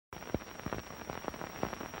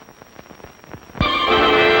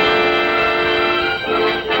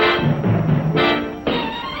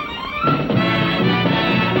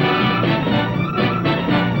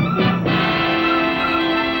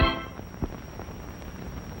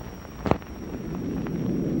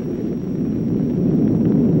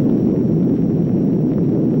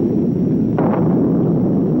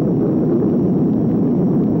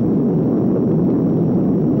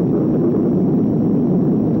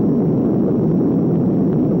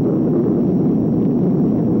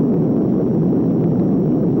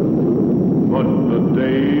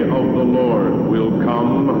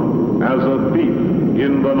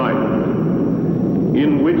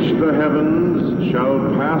heavens shall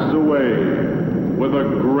pass away with a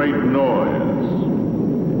great noise,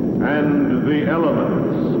 and the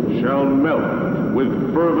elements shall melt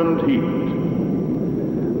with fervent heat.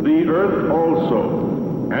 The earth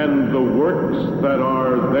also, and the works that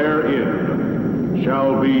are therein,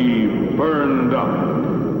 shall be burned up.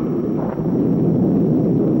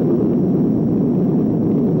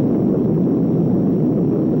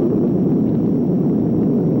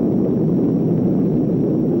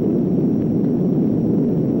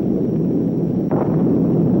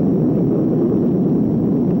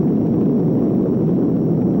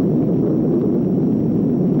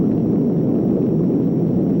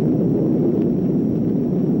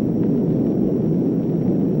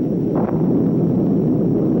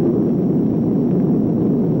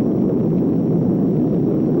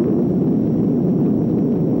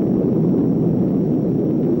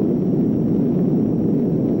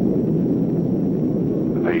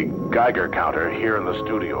 Geiger counter here in the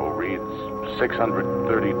studio reads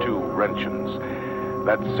 632 Roentgens.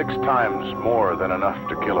 That's 6 times more than enough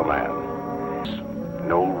to kill a man.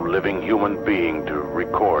 No living human being to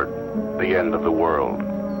record the end of the world.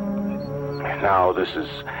 Now this is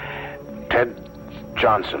Ted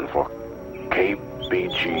Johnson for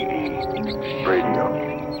KBGE Radio.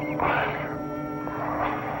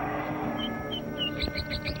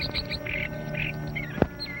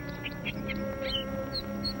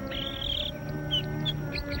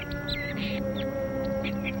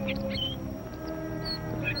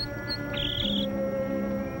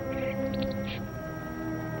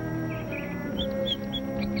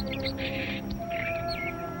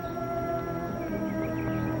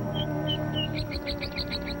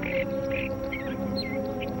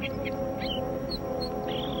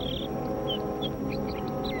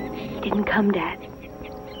 Didn't come, Dad.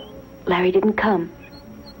 Larry didn't come.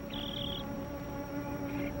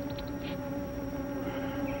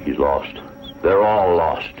 He's lost. They're all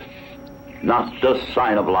lost. Not a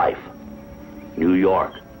sign of life. New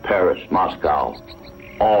York, Paris, Moscow,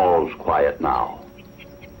 all's quiet now.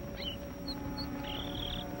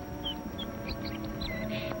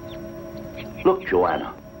 Look,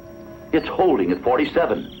 Joanna. It's holding at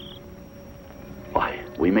 47. Why,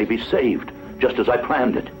 we may be saved, just as I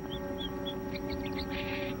planned it.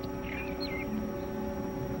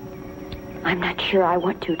 I'm not sure I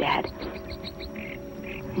want to, Dad.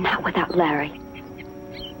 Not without Larry.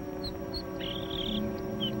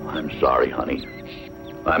 I'm sorry, honey.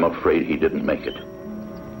 I'm afraid he didn't make it.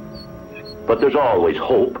 But there's always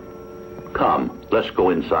hope. Come, let's go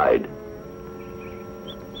inside.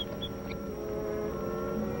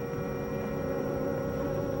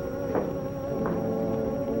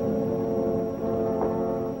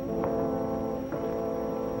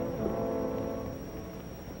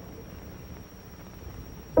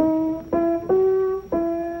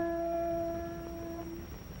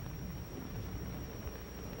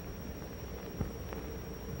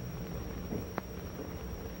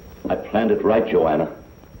 Planned it right, Joanna.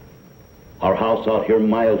 Our house out here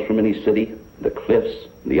miles from any city, the cliffs,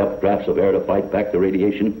 the updrafts of air to fight back the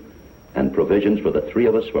radiation, and provisions for the 3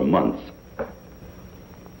 of us for months.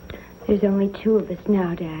 There's only 2 of us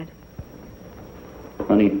now, Dad.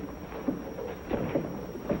 Honey,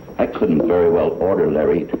 I couldn't very well order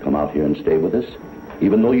Larry to come out here and stay with us,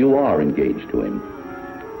 even though you are engaged to him.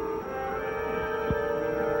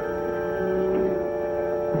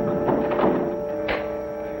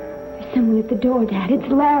 Someone at the door, Dad. It's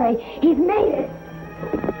Larry. He's made it.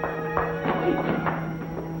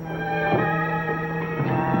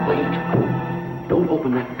 Wait. Don't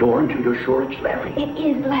open that door until you're sure it's Larry. It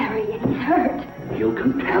is Larry, and he's hurt. He'll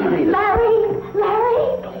contaminate it. Larry!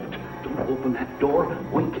 Larry! Don't open that door.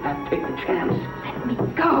 We can't take the chance. Let me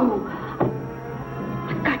go.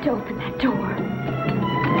 I've got to open that door.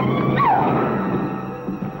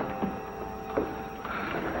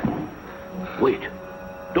 Wait.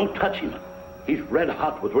 Don't touch him. He's red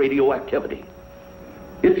hot with radioactivity.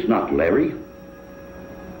 It's not Larry.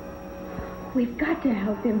 We've got to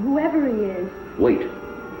help him, whoever he is. Wait.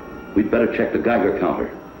 We'd better check the Geiger counter.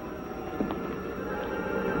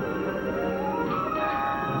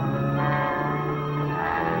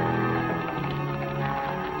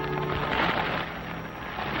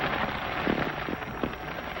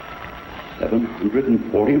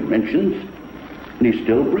 $740 Roentgens, and he's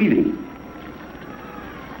still breathing.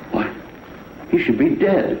 He should be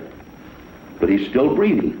dead. But he's still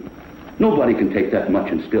breathing. Nobody can take that much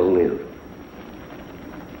and still live.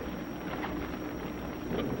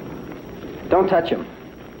 Don't touch him.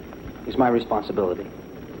 He's my responsibility.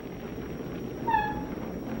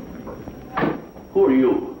 Who are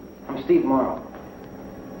you? I'm Steve Morrow.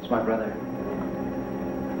 It's my brother.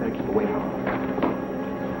 Better keep away from him.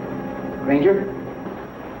 Granger?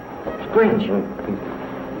 Granger.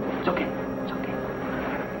 It's okay. It's okay.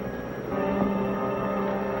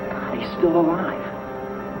 God, he's still alive.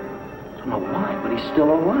 I don't know why, but he's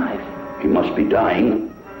still alive. He must be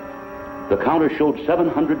dying. The counter showed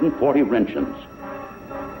 740 wrenchings.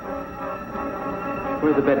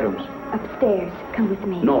 Where are the bedrooms? Upstairs. Come with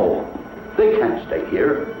me. No, they can't stay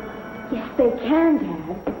here. Yes, they can,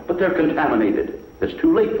 Dad. But they're contaminated. It's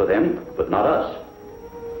too late for them, but not us.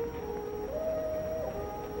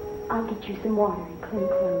 I'll get you some water and clean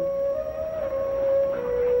clothes.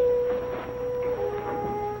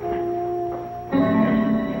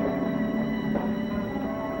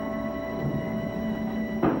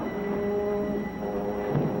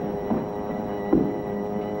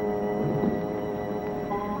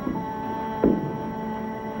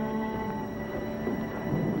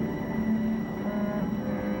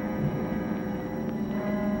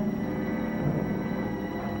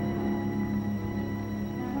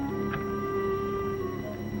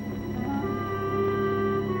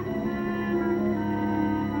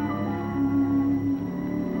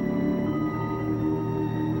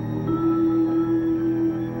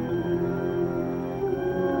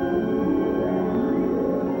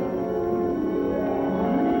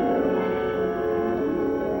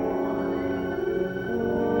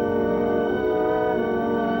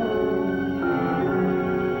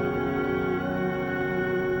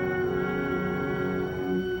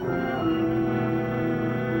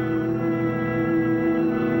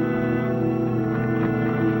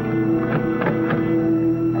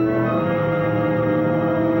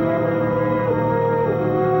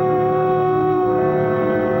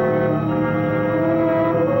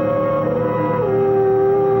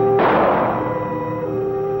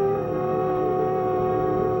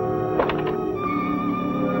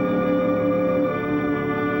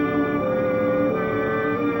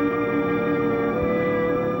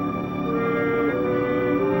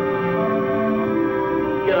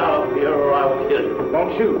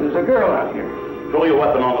 Don't shoot. There's a girl out here. Throw your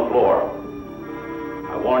weapon on the floor.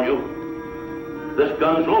 I warn you, this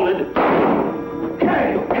gun's loaded.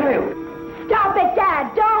 Carry you. Stop it,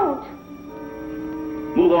 Dad! Don't!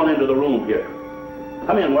 Move on into the room here.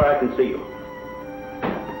 Come in where I can see you.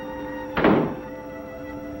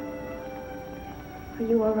 Are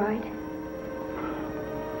you all right?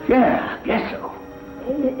 Yeah, I guess so.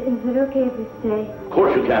 Is it okay if we stay? Of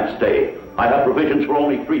course you can't stay. I have provisions for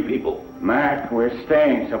only 3 people. Mac, we're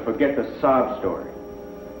staying, so forget the sob story.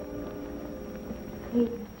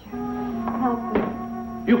 Please, help me.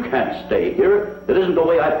 You can't stay here. It isn't the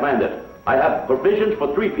way I planned it. I have provisions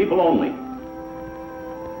for 3 people only.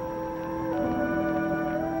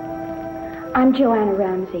 I'm Joanna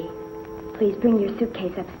Ramsey. Please bring your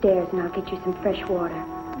suitcase upstairs and I'll get you some fresh water.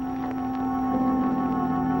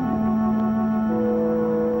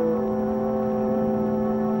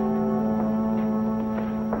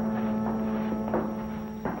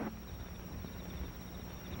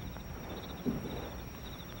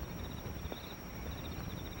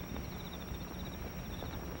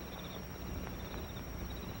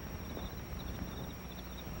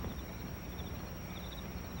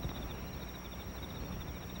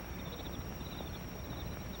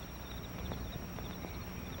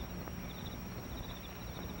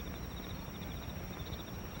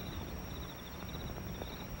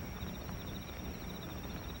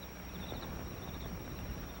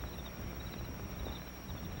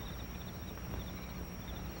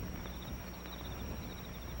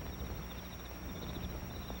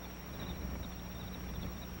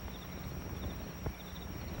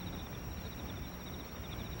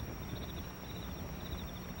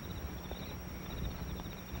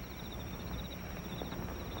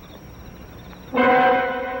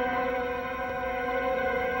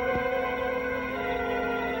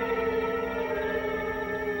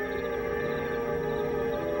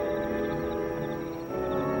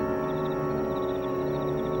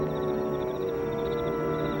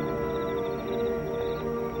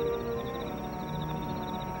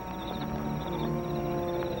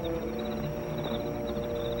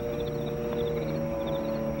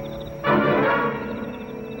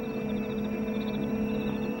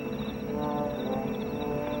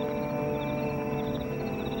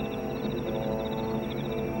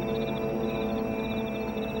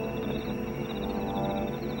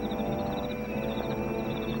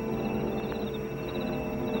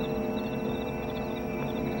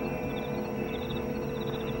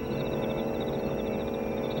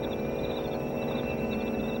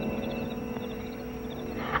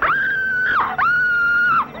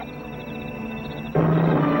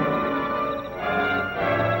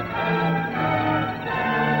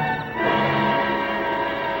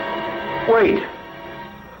 Wait.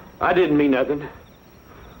 I didn't mean nothing.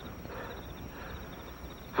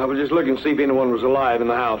 I was just looking to see if anyone was alive in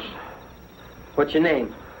the house. What's your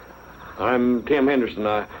name? I'm Tim Henderson.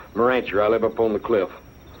 I'm a rancher. I live up on the cliff.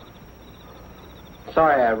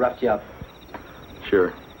 Sorry I roughed you up.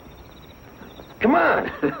 Sure. Come on.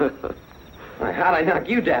 How'd I knock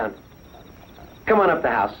you down? Come on up the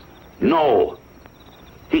house. No.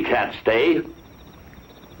 He can't stay.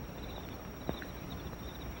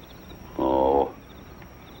 Oh.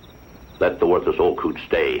 Let the worthless old coot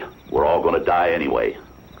stay. We're all going to die anyway.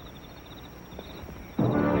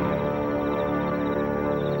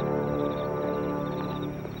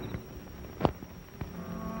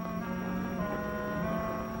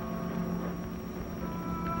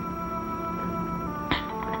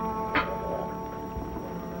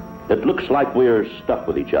 It looks like we're stuck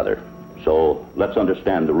with each other, so let's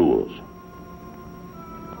understand the rules.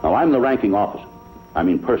 Now, I'm the ranking officer.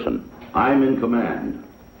 Person. I'm in command.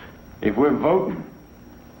 If we're voting,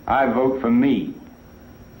 I vote for me.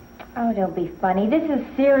 Oh, don't be funny. This is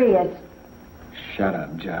serious. Shut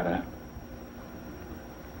up, Jada.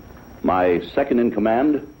 My second in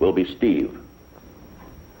command will be Steve.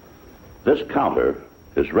 This counter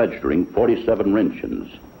is registering 47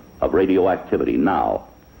 Roentgens of radioactivity now.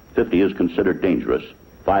 50 is considered dangerous,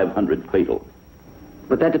 500 fatal.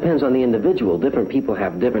 But that depends on the individual. Different people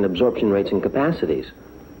have different absorption rates and capacities.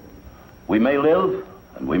 We may live,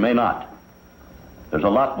 and we may not. There's a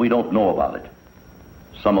lot we don't know about it.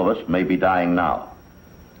 Some of us may be dying now.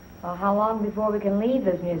 Well, how long before we can leave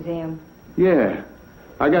this museum? Yeah.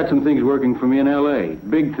 I got some things working for me in L.A.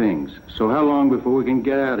 Big things. So how long before we can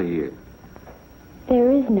get out of here?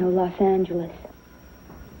 There is no Los Angeles.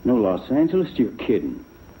 No Los Angeles? You're kidding.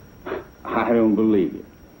 I don't believe it.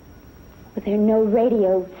 But there are no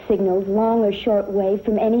radio signals, long or short wave,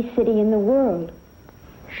 from any city in the world.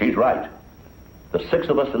 She's right. The 6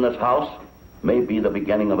 of us in this house may be the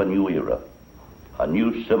beginning of a new era. A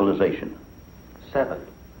new civilization. 7.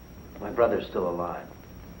 My brother's still alive.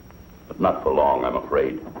 But not for long, I'm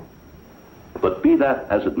afraid. But be that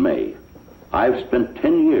as it may, I've spent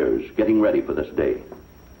 10 years getting ready for this day.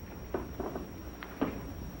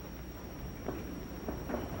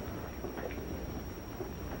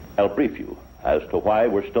 I'll brief you as to why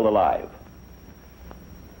we're still alive.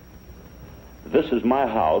 This is my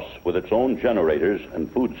house with its own generators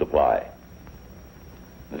and food supply.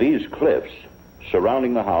 These cliffs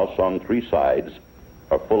surrounding the house on 3 sides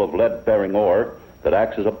are full of lead-bearing ore that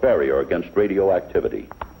acts as a barrier against radioactivity.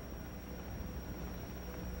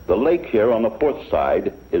 The lake here on the 4th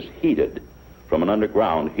side is heated from an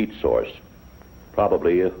underground heat source,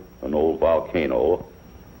 probably an old volcano,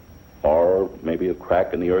 or maybe a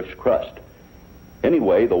crack in the Earth's crust.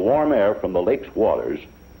 Anyway, the warm air from the lake's waters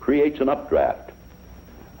creates an updraft,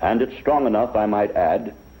 and it's strong enough, I might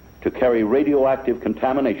add, to carry radioactive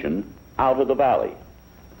contamination out of the valley,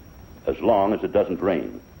 as long as it doesn't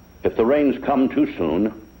rain. If the rains come too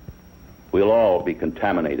soon, we'll all be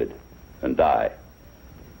contaminated and die.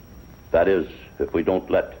 That is, if we don't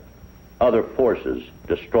let other forces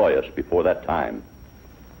destroy us before that time.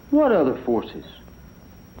 What other forces?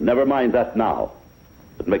 Never mind that now.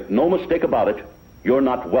 But make no mistake about it, you're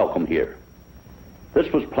not welcome here.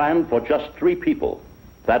 This was planned for just 3 people.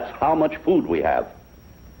 That's how much food we have.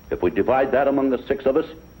 If we divide that among the 6 of us,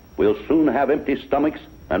 we'll soon have empty stomachs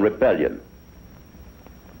and rebellion.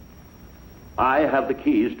 I have the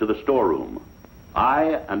keys to the storeroom.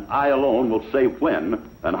 I and I alone will say when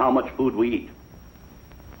and how much food we eat.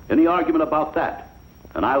 Any argument about that,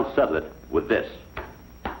 and I'll settle it with this.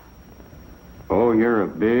 Oh, you're a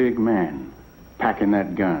big man, packing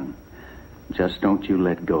that gun. Just don't you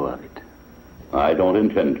let go of it. I don't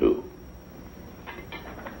intend to.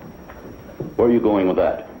 Where are you going with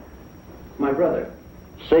that? My brother.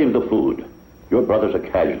 Save the food. Your brother's a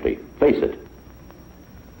casualty. Face it.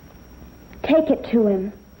 Take it to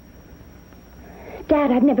him.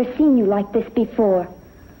 Dad, I've never seen you like this before.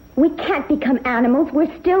 We can't become animals.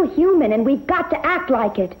 We're still human, and we've got to act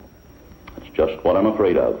like it. That's just what I'm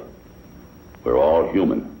afraid of. We're all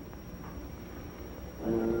human.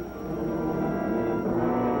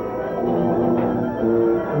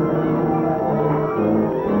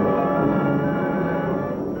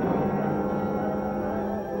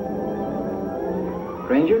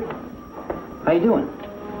 Ranger? How you doing?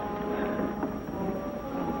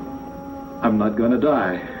 I'm not gonna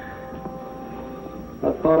die.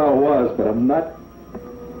 I thought I was, but I'm not.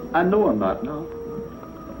 I know I'm not, no.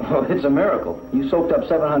 Oh, it's a miracle. You soaked up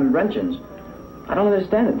 700 Roentgens. I don't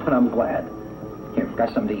understand it, but I'm glad. Here,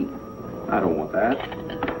 got something to eat. I don't want that.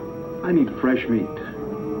 I need fresh meat.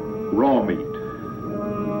 Raw meat.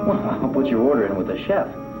 Well, I'll put your order in with the chef.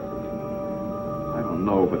 I don't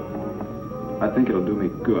know, but I think it'll do me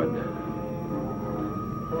good.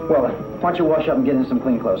 Well, why don't you wash up and get in some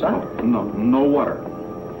clean clothes, huh? No water.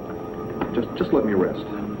 Just let me rest.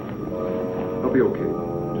 I'll be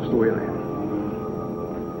okay, just the way I am.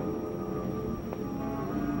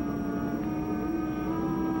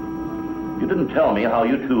 You didn't tell me how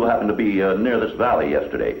you two happened to be near this valley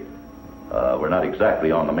yesterday. We're not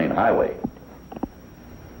exactly on the main highway.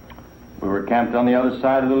 We were camped on the other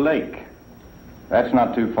side of the lake. That's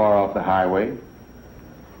not too far off the highway.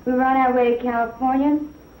 We were on our way to California.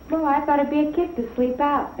 Well, I thought it'd be a kick to sleep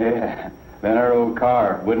out. Yeah. Then our old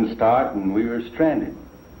car wouldn't start and we were stranded.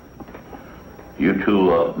 You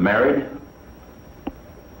two married?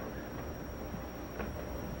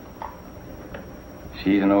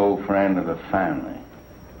 She's an old friend of the family.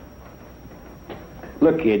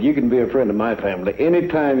 Look, kid, you can be a friend of my family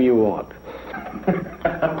anytime you want.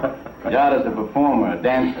 Jada's a performer, a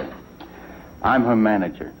dancer. I'm her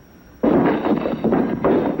manager.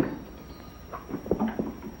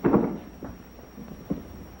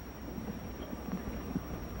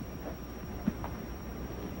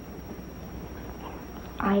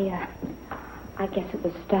 I guess it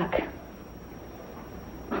was stuck.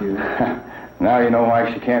 Now you know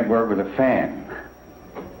why she can't work with a fan.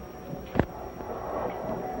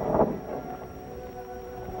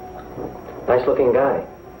 Nice looking guy.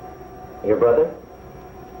 Your brother?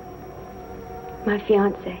 My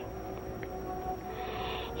fiancé.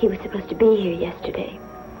 He was supposed to be here yesterday.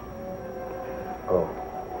 Oh.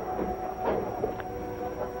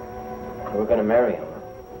 We're gonna marry him.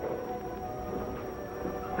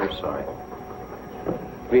 I'm sorry.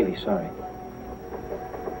 Really sorry.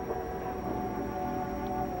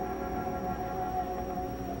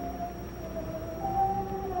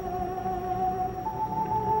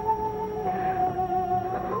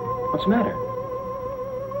 What's the matter?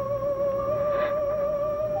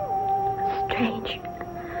 Strange.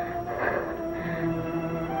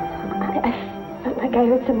 I felt like I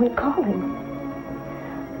heard someone calling.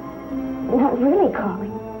 Not really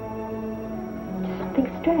calling. Just something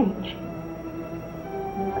strange.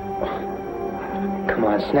 Come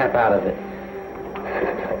on, snap out of it.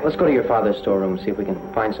 Let's go to your father's storeroom and see if we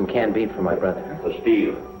can find some canned beef for my brother.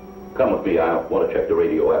 Steve, come with me. I want to check the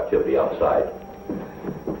radioactivity outside.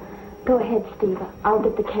 Go ahead, Steve. I'll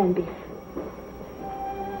get the canned beef.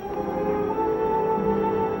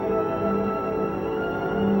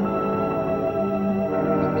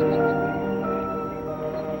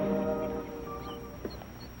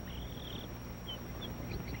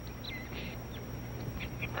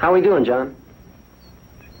 How are we doing, John?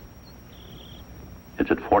 It's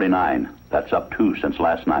at 49. That's up 2 since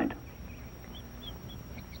last night.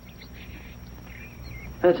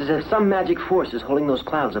 It's as if some magic force is holding those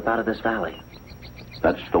clouds up out of this valley.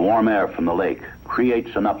 That's the warm air from the lake.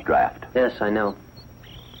 Creates an updraft. Yes, I know.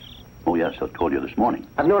 Oh, yes, I told you this morning.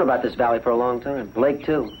 I've known about this valley for a long time. Lake,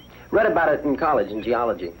 too. Read about it in college in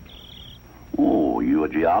geology. Oh, you a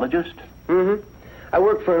geologist? Mm-hmm. I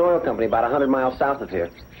work for an oil company about 100 miles south of here.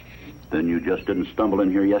 Then you just didn't stumble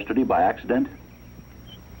in here yesterday by accident?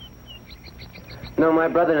 No, my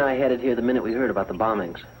brother and I headed here the minute we heard about the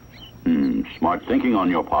bombings. Smart thinking on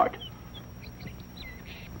your part.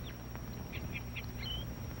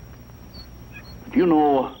 Do you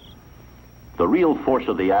know, the real force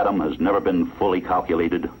of the atom has never been fully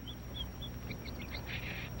calculated?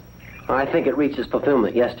 I think it reached its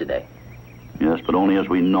fulfillment yesterday. Yes, but only as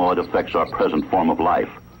we know it affects our present form of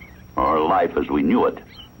life. Our life as we knew it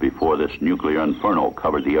before this nuclear inferno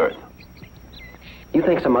covered the Earth. You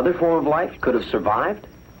think some other form of life could have survived?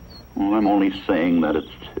 Well, I'm only saying that its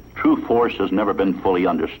true force has never been fully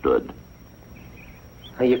understood.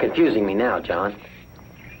 You're confusing me now, John.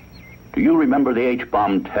 Do you remember the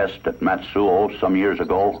H-bomb test at Matsuo some years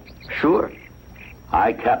ago? Sure.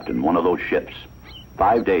 I captained one of those ships.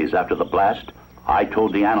 5 days after the blast, I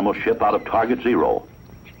towed the animal ship out of Target Zero.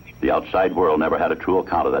 The outside world never had a true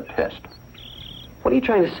account of that test. What are you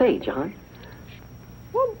trying to say, John?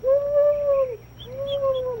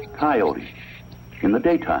 Coyote. In the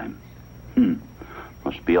daytime.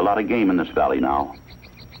 Must be a lot of game in this valley now.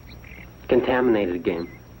 Contaminated game.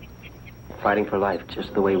 Fighting for life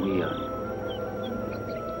just the way we are.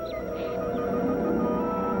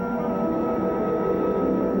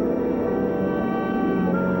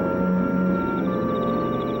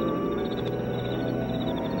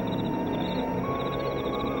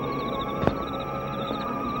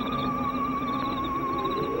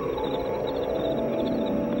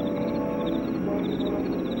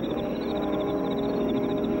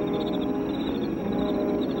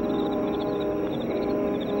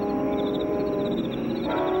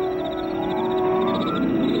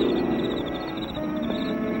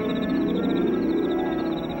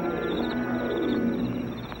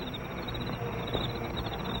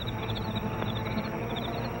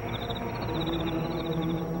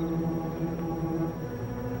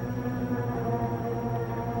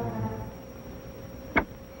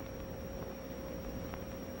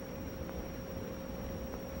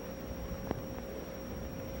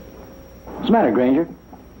 What's the matter, Granger?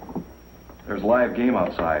 There's live game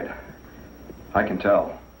outside. I can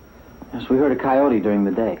tell. Yes, we heard a coyote during the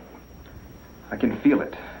day. I can feel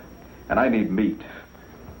it. And I need meat.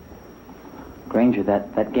 Granger,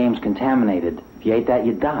 that game's contaminated. If you ate that,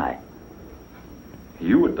 you'd die.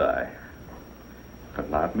 You would die. But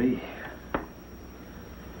not me.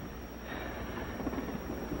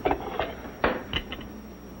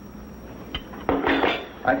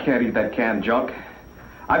 I can't eat that canned junk.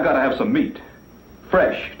 I've got to have some meat.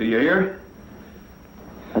 Fresh, do you hear?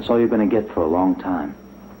 That's all you're going to get for a long time.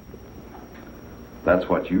 That's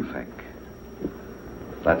what you think.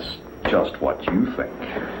 That's just what you think.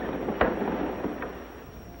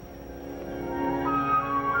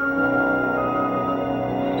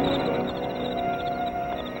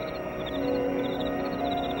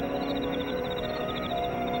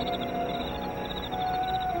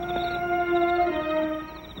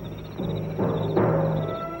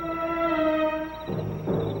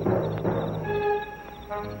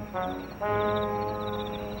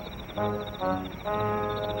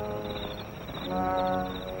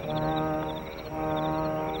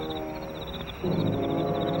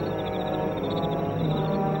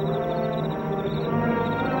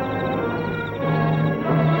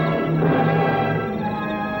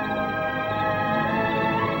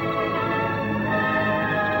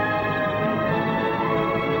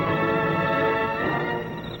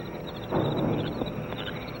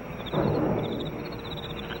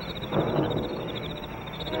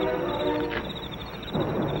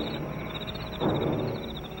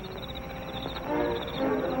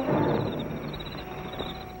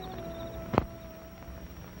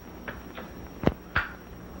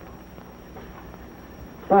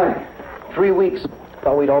 Right. 3 weeks.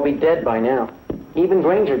 Thought we'd all be dead by now. Even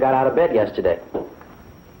Granger got out of bed yesterday.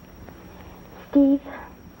 Steve,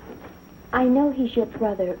 I know he's your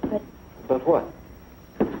brother, but... But what?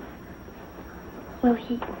 Well,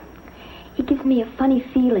 he gives me a funny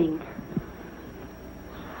feeling.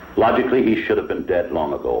 Logically, he should have been dead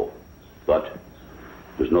long ago. But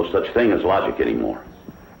there's no such thing as logic anymore.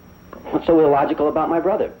 What's so illogical about my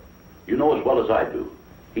brother? You know as well as I do.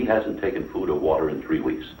 He hasn't taken food or water in 3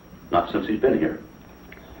 weeks. Not since he's been here.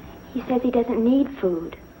 He says he doesn't need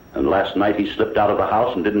food. And last night he slipped out of the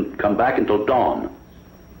house and didn't come back until dawn.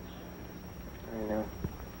 I know.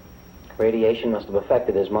 Radiation must have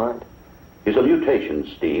affected his mind. He's a mutation,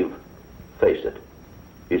 Steve. Face it.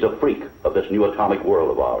 He's a freak of this new atomic world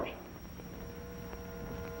of ours.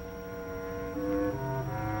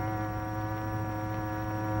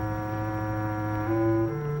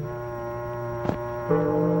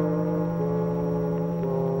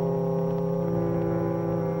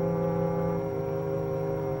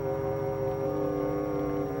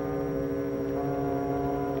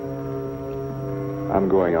 I'm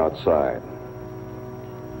going outside.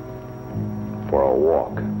 For a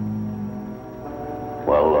walk.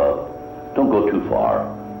 Well, don't go too far.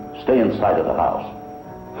 Stay inside of the house.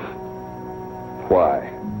 Why?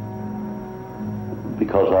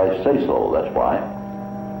 Because I say so, that's why.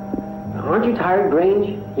 Aren't you tired, Grange?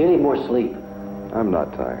 You need more sleep. I'm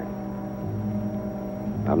not tired.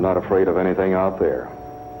 I'm not afraid of anything out there.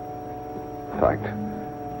 In fact,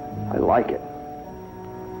 I like it.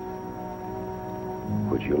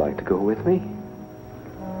 Would you like to go with me?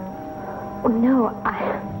 Oh, no, I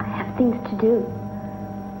have things to do.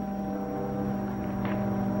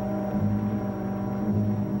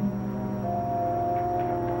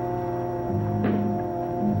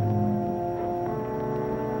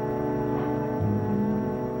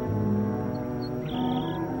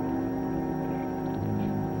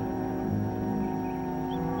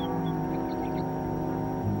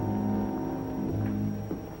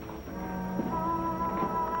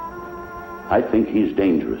 I think he's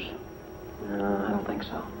dangerous. No, I don't think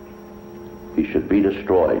so. He should be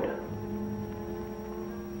destroyed.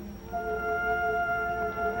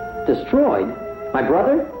 Destroyed? My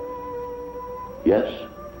brother? Yes,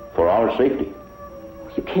 for our safety.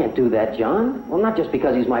 You can't do that, John. Well, not just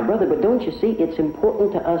because he's my brother, but don't you see, it's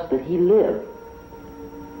important to us that he live.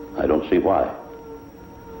 I don't see why.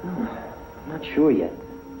 I'm not sure yet.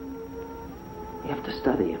 We have to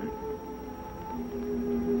study him.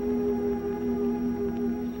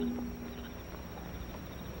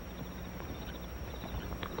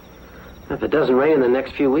 If it doesn't rain in the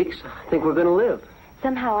next few weeks, I think we're going to live.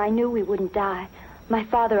 Somehow I knew we wouldn't die. My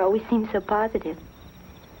father always seemed so positive.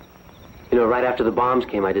 You know, right after the bombs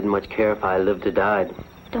came, I didn't much care if I lived or died.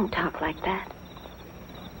 Don't talk like that.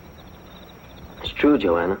 It's true,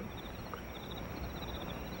 Joanna.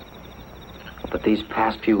 But these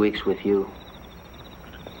past few weeks with you...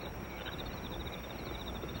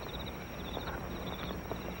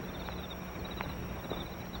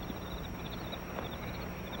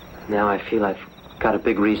 Now I feel I've got a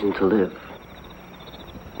big reason to live.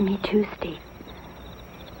 Me too, Steve.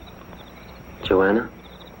 Joanna?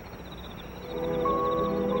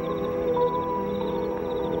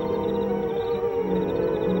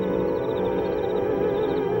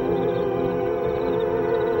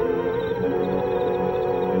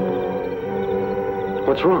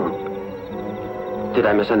 What's wrong? Did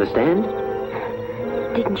I misunderstand?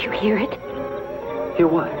 Didn't you hear it? Hear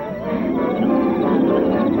what?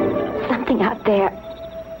 Something out there.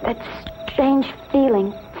 That strange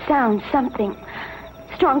feeling, sound, something.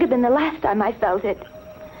 Stronger than the last time I felt it.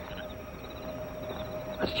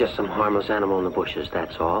 That's just some harmless animal in the bushes,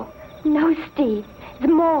 that's all. No, Steve.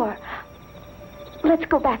 There's more. Let's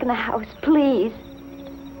go back in the house, please.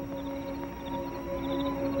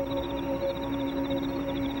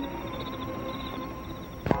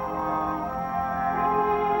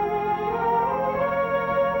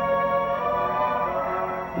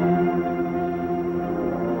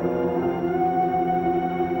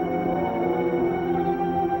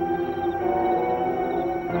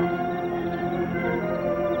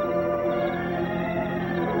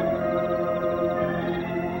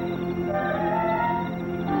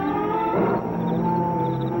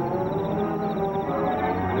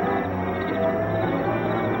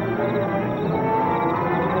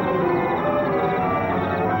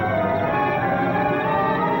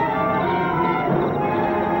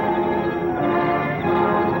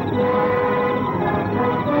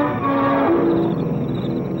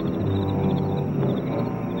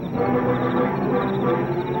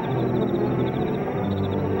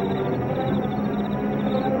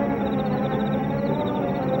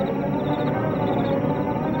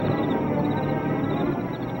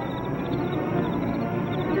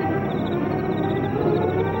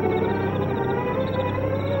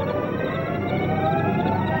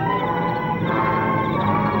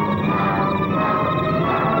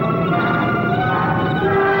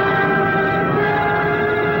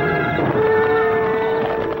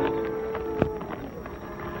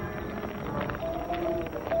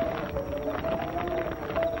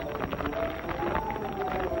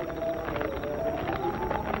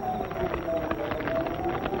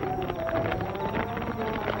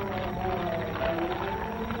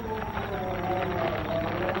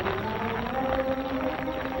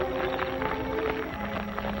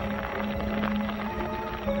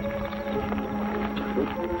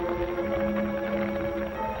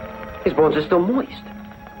 His bones are still moist.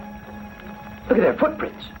 Look at their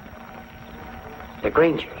footprints. They're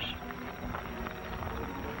Granger's.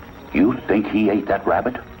 You think he ate that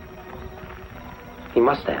rabbit? He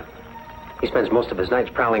must have. He spends most of his nights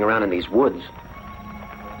prowling around in these woods.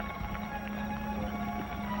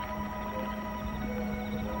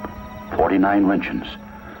 $49 wrenchins.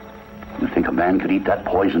 You think a man could eat that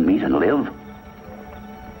poisoned meat and live?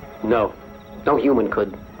 No. No human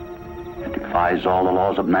could. It defies all the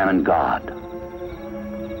laws of man and God.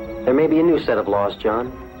 There may be a new set of laws,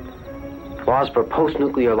 John. Laws for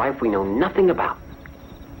post-nuclear life we know nothing about.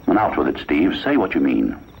 Well, out with it, Steve. Say what you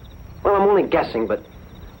mean. Well, I'm only guessing, but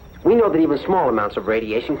we know that even small amounts of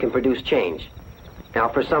radiation can produce change. Now,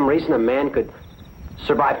 if for some reason a man could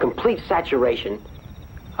survive complete saturation,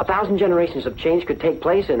 1,000 generations of change could take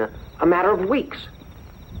place in a matter of weeks.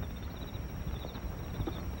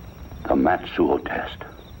 The Matsuo test.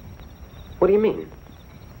 What do you mean?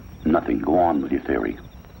 Nothing. Go on with your theory.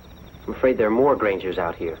 I'm afraid there are more Grangers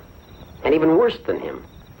out here. And even worse than him.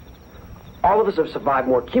 All of us have survived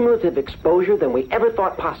more cumulative exposure than we ever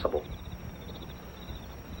thought possible.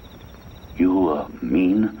 You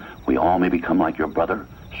mean we all may become like your brother,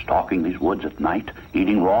 stalking these woods at night,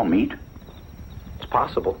 eating raw meat? It's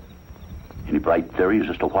possible. Any bright theories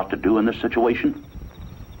as to what to do in this situation?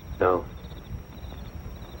 No.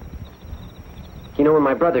 You know, when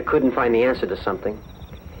my brother couldn't find the answer to something,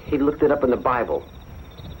 he looked it up in the Bible.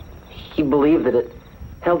 He believed that it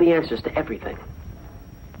held the answers to everything.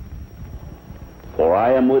 For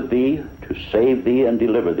I am with thee to save thee and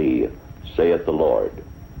deliver thee, saith the Lord.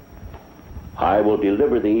 I will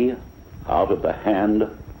deliver thee out of the hand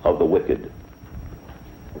of the wicked.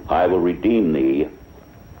 I will redeem thee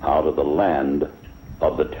out of the land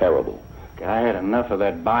of the terrible. I had enough of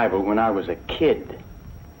that Bible when I was a kid.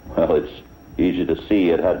 Well, it's easy to see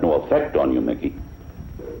it had no effect on you, Mickey.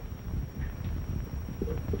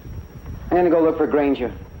 I'm gonna go look for Granger.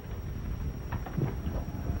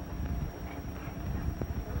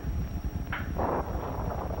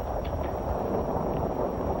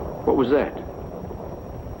 What was that?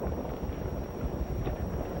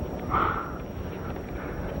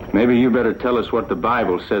 Maybe you better tell us what the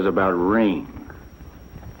Bible says about rain.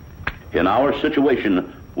 In our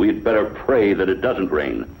situation, we had better pray that it doesn't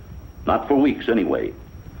rain. Not for weeks, anyway.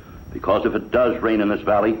 Because if it does rain in this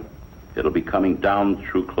valley, it'll be coming down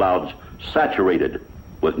through clouds saturated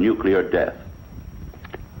with nuclear death.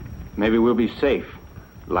 Maybe we'll be safe,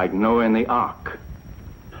 like Noah in the Ark.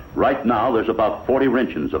 Right now, there's about 40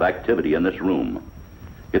 Roentgens of activity in this room.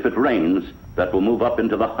 If it rains, that will move up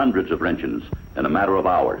into the hundreds of Roentgens in a matter of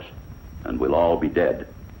hours, and we'll all be dead.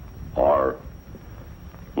 Or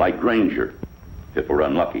like Granger, if we're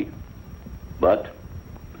unlucky. But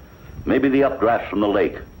maybe the updrafts from the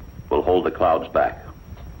lake will hold the clouds back.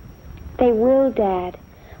 They will, Dad.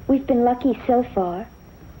 We've been lucky so far.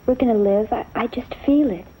 We're going to live. I just feel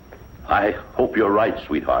it. I hope you're right,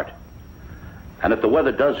 sweetheart. And if the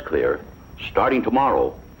weather does clear, starting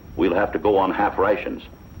tomorrow, we'll have to go on half rations.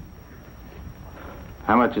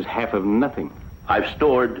 How much is half of nothing? I've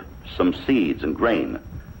stored some seeds and grain,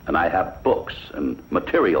 and I have books and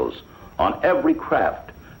materials on every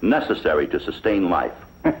craft necessary to sustain life.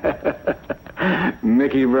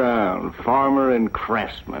 Mickey Brown, farmer and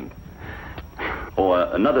craftsman. Oh,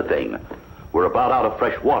 another thing. We're about out of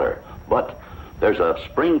fresh water, but there's a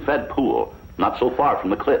spring-fed pool not so far from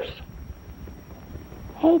the cliffs.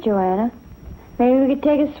 Hey, Joanna. Maybe we could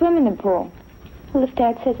take a swim in the pool. Well, if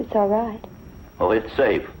Dad says it's all right. Oh, it's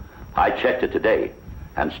safe. I checked it today.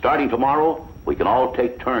 And starting tomorrow, we can all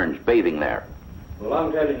take turns bathing there. Well,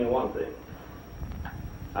 I'm telling you one thing.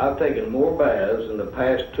 I've taken more baths in the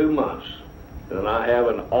past 2 months than I have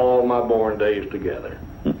in all my born days together.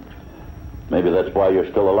 Maybe that's why you're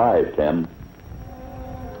still alive, Tim.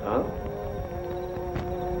 Huh?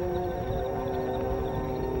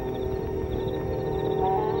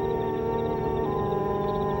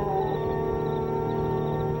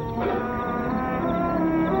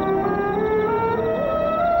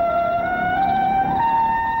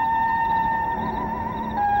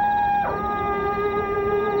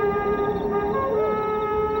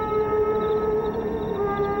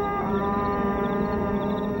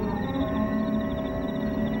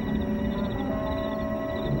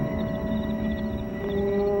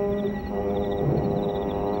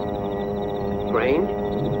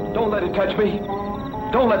 Touch me.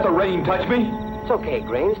 Don't let the rain touch me. It's okay,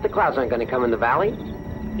 Grange. The clouds aren't going to come in the valley.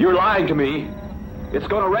 You're lying to me. It's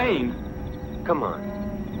going to rain. Come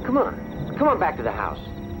on. Come on. Come on back to the house.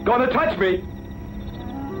 Going to touch me.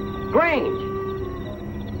 Grange!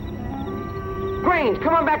 Grange,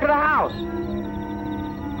 come on back to the house.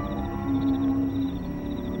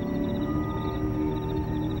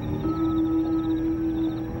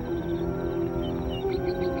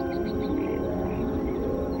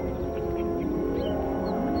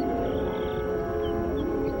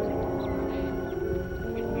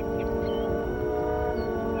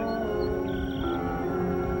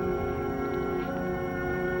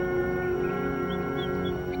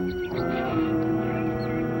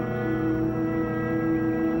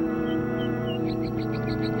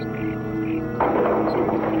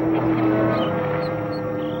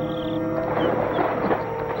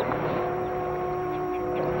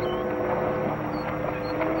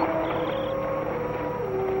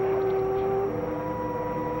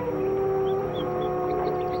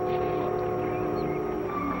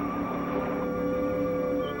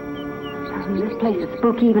 This place is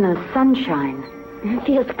spooky even in the sunshine. It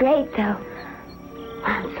feels great, though.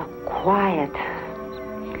 It's so quiet.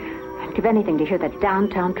 I'd give anything to hear that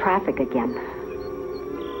downtown traffic again.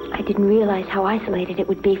 I didn't realize how isolated it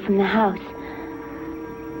would be from the house.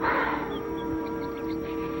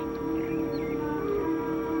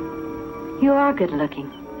 You are good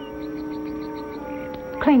looking.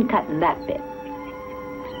 Clean cut in that bit.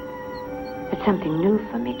 But something new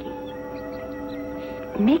for Mickey.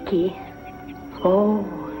 Mickey? Oh,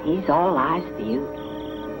 he's all eyes for you.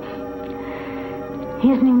 He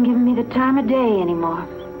isn't even giving me the time of day anymore.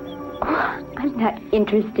 Oh, I'm not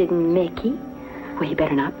interested in Mickey. Well, you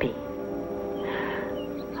better not be.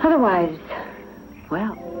 Otherwise,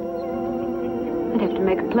 well, I'd have to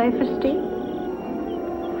make a play for Steve.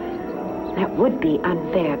 That would be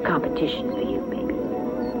unfair competition for you, baby.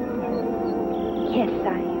 Yes,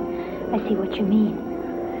 I see what you mean.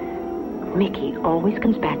 Mickey always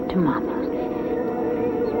comes back to Mama.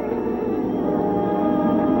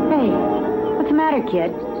 What's the matter,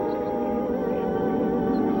 kid?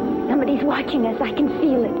 Somebody's watching us. I can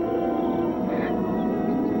feel it.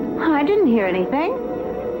 I didn't hear anything.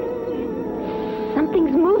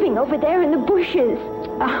 Something's moving over there in the bushes.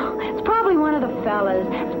 Oh, it's probably one of the fellas.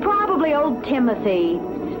 It's probably old Timothy.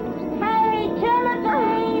 Hey,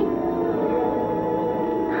 Timothy!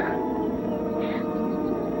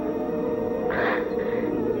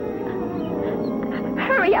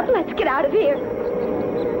 Hurry up. Let's get out of here.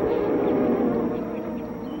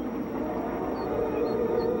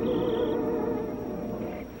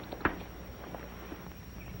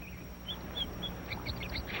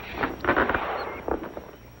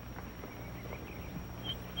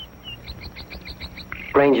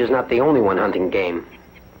 Granger's not the only one hunting game.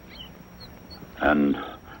 And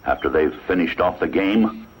after they've finished off the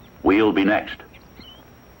game, we'll be next.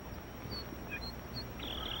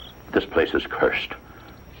 This place is cursed.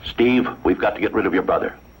 Steve, we've got to get rid of your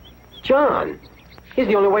brother. John, he's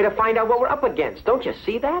the only way to find out what we're up against. Don't you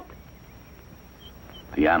see that?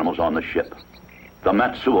 The animals on the ship. The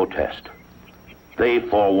Matsuo test. They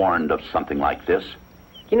forewarned of something like this.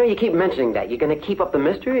 You know, you keep mentioning that. You're going to keep up the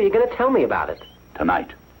mystery, or you're going to tell me about it?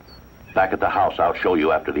 Tonight. Back at the house, I'll show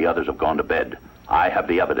you after the others have gone to bed. I have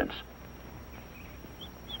the evidence.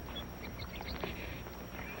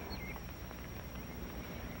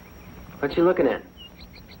 What you looking at?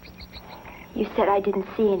 You said I didn't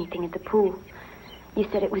see anything at the pool. You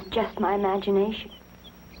said it was just my imagination.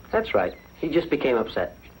 That's right. He just became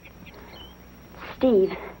upset.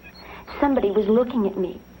 Steve, somebody was looking at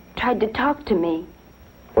me, tried to talk to me.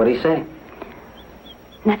 What'd he say?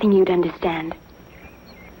 Nothing you'd understand.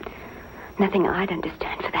 Nothing I'd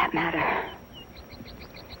understand, for that matter.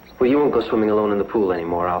 Well, you won't go swimming alone in the pool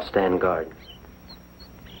anymore. I'll stand guard.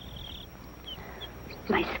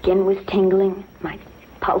 My skin was tingling. My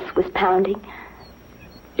pulse was pounding.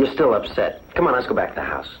 You're still upset. Come on, let's go back to the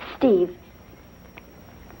house. Steve,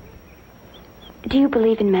 do you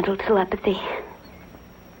believe in mental telepathy?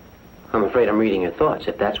 I'm afraid I'm reading your thoughts,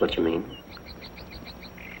 if that's what you mean.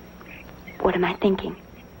 What am I thinking?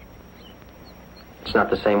 It's not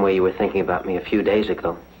the same way you were thinking about me a few days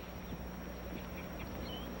ago.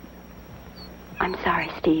 I'm sorry,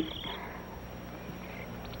 Steve.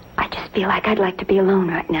 I just feel like I'd like to be alone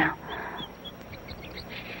right now.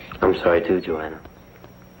 I'm sorry too, Joanna.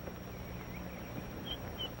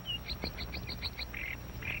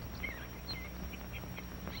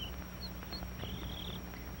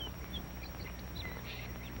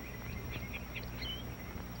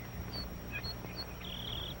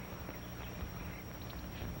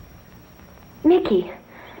 Mickey,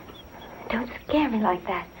 don't scare me like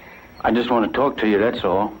that. I just want to talk to you, that's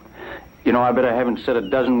all. You know, I bet I haven't said a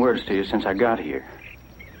dozen words to you since I got here.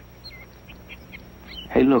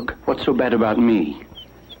 Hey, look, what's so bad about me?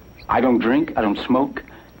 I don't drink, I don't smoke,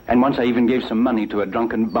 and once I even gave some money to a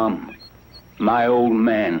drunken bum. My old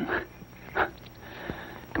man.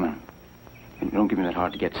 Come on. Don't give me that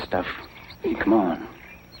hard-to-get stuff. Come on.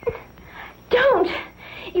 Don't!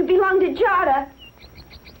 You belong to Jada.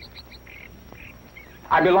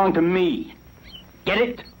 I belong to me. Get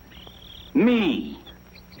it? Me.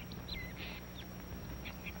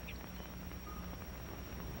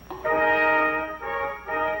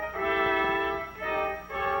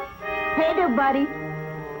 Hey there, buddy.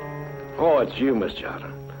 Oh, it's you, Miss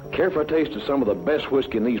Jada. Care for a taste of some of the best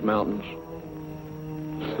whiskey in these mountains?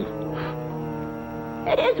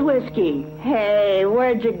 It is whiskey. Hey,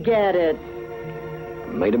 where'd you get it?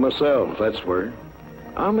 Made it myself, that's where.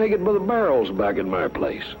 I make it by the barrels back at my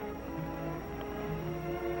place.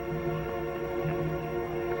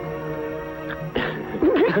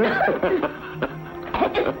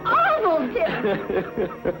 It's awful,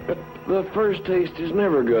 Dick. The first taste is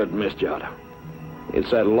never good, Miss Jada.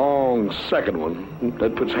 It's that long second one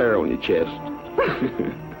that puts hair on your chest.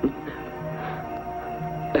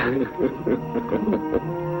 There.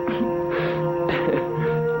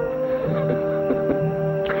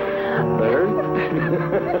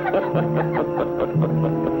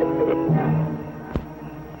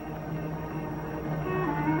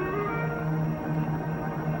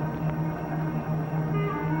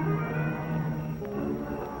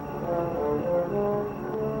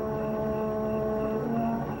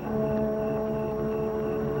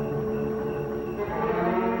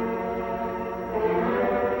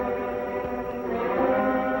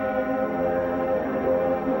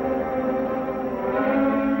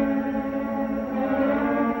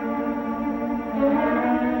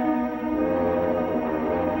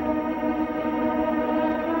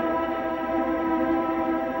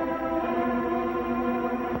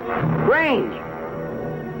 Grange!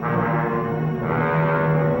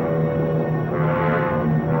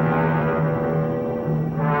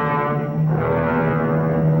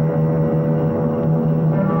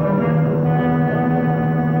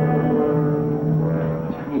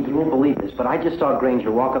 You won't believe this, but I just saw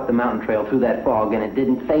Granger walk up the mountain trail through that fog, and it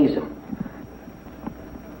didn't faze him.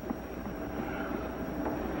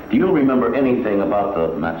 Do you remember anything about the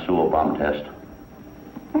Matsuo bomb test?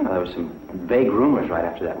 Well, there were some vague rumors right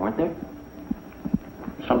after that, weren't there?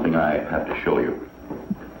 Something I have to show you.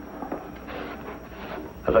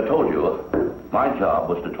 As I told you, my job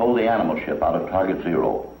was to tow the animal ship out of Target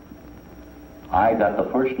Zero. I got the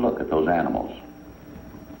first look at those animals.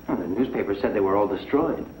 Well, the newspaper said they were all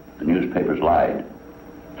destroyed. The newspapers lied.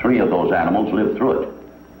 3 of those animals lived through it.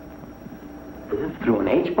 Through an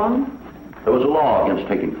H-bomb? There was a law against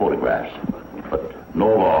taking photographs, but no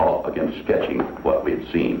law against sketching what we had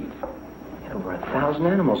seen. There were 1,000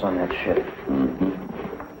 animals on that ship. Mm-hmm.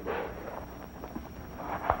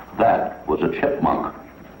 That was a chipmunk.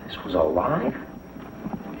 This was alive?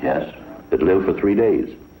 Yes. It lived for 3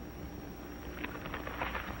 days.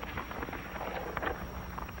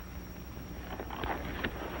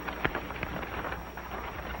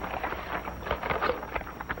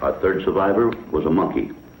 Our third survivor was a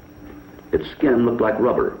monkey. Its skin looked like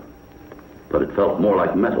rubber, but it felt more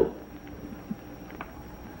like metal.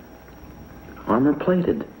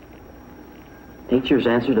 Armor-plated. Nature's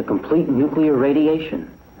answer to complete nuclear radiation.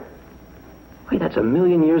 Wait, that's 1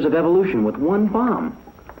 million years of evolution with one bomb.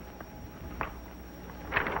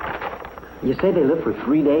 You say they lived for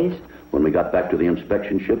 3 days? When we got back to the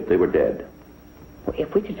inspection ship, they were dead. Well,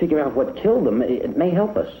 if we could figure out what killed them, it may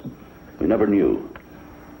help us. We never knew.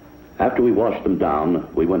 After we washed them down,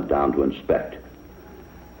 we went down to inspect.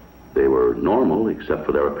 They were normal except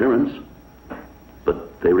for their appearance,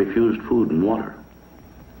 but they refused food and water.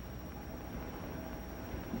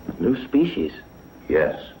 New species?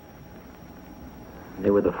 Yes. They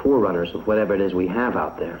were the forerunners of whatever it is we have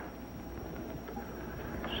out there.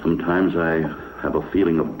 Sometimes I have a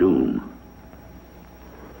feeling of doom.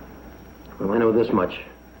 Well, I know this much.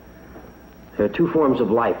 There are 2 forms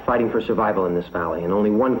of life fighting for survival in this valley, and only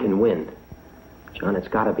one can win. John, it's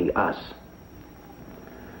got to be us.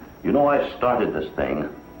 You know, I started this thing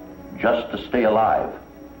just to stay alive.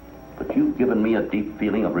 But you've given me a deep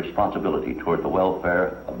feeling of responsibility toward the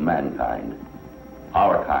welfare of mankind.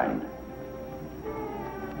 Our kind.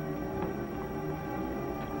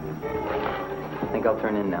 I think I'll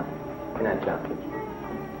turn in now. Good night, John.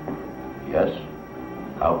 Yes.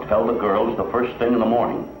 I'll tell the girls the first thing in the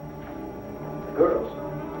morning. Girls?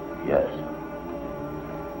 Yes.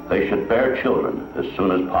 They should bear children as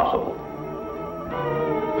soon as possible.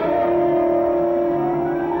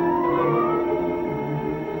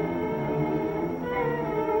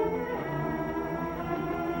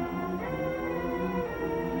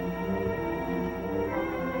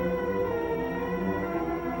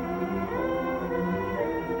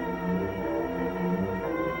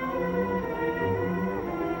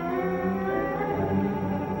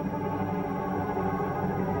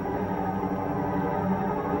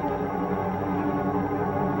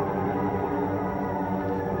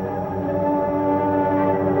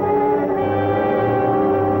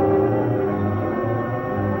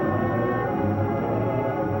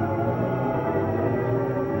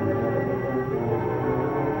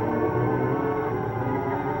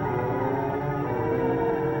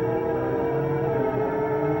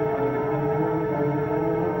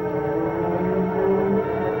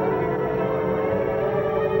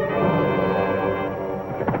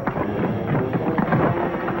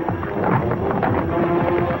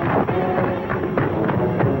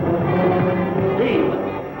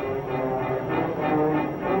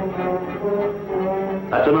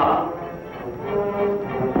 That's enough.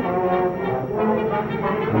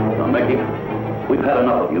 Now, Mickey, we've had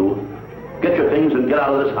enough of you. Get your things and get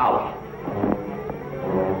out of this house.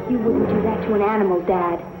 You wouldn't do that to an animal,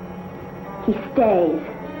 Dad. He stays.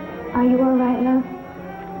 Are you all right, love?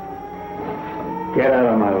 Get out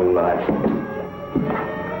of my life.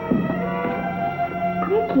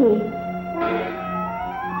 Mickey.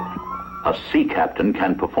 A sea captain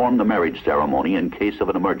can perform the marriage ceremony in case of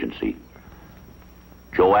an emergency.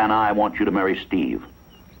 Joanna, I want you to marry Steve.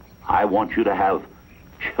 I want you to have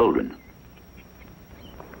children.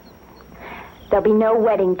 There'll be no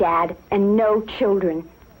wedding, Dad, and no children.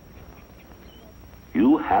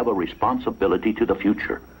 You have a responsibility to the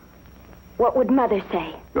future. What would Mother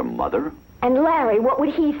say? Your mother? And Larry, what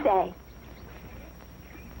would he say?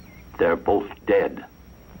 They're both dead.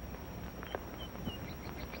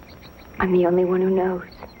 I'm the only one who knows.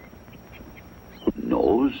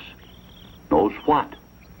 Knows? Knows what?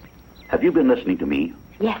 Have you been listening to me?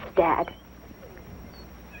 Yes, Dad.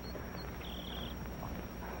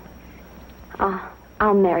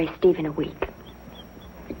 I'll marry Steve in a week.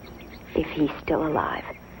 If he's still alive.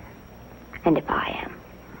 And if I am.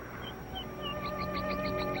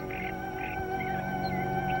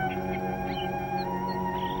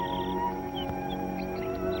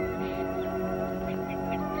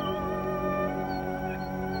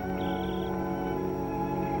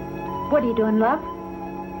 What are you doing, love?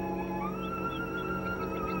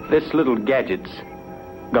 This little gadget's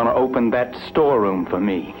gonna open that storeroom for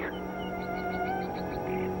me.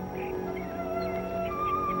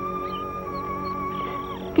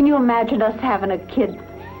 Can you imagine us having a kid?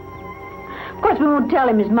 Of course, we won't tell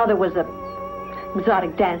him his mother was a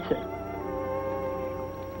exotic dancer.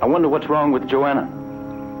 I wonder what's wrong with Joanna.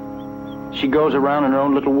 She goes around in her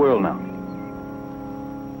own little world now.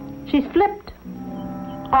 She's flipped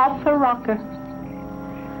off her rocker.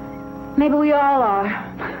 Maybe we all are.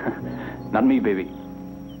 Not me, baby.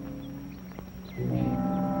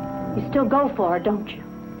 You still go for her, don't you?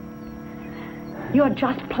 You're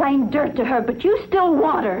just plain dirt to her, but you still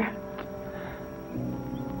want her.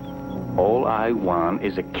 All I want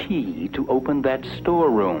is a key to open that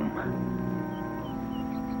storeroom.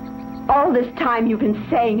 All this time you've been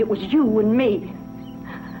saying it was you and me.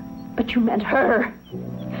 But you meant her.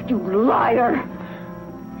 You liar.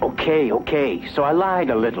 Okay. So I lied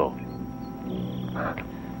a little.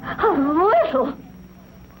 A little?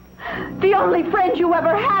 The only friend you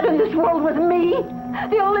ever had in this world was me.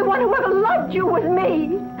 The only one who ever loved you was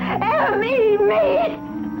me. Me.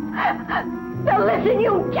 Now listen,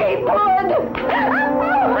 you cheapwood.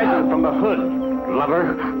 Present from the hood,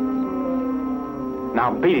 lover.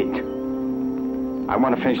 Now beat it. I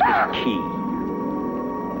want to finish this key.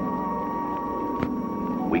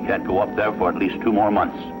 We can't go up there for at least 2 more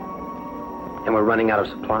months. And we're running out of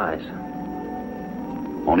supplies.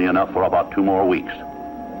 Only enough for about 2 more weeks.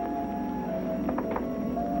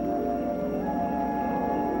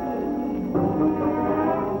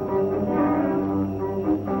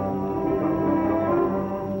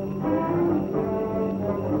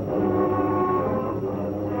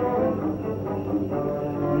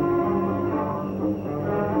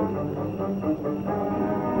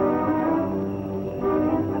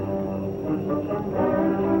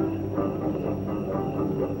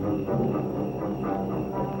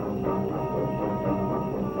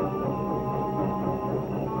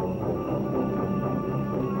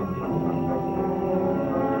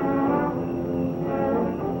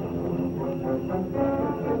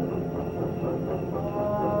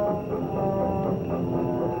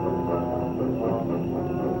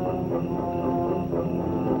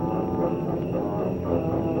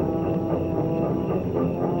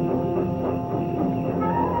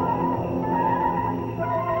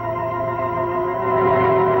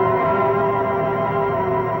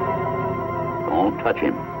 Touch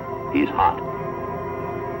him. He's hot.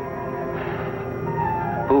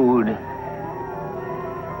 Food.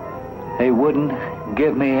 They wouldn't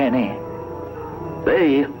give me any.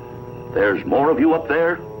 There's more of you up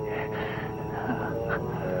there?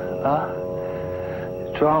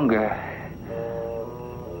 Stronger.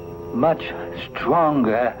 Much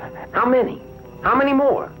stronger. How many? How many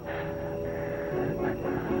more?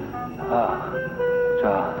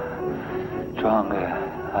 Stronger.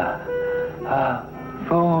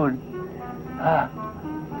 Food.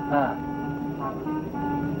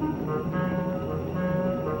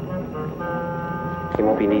 He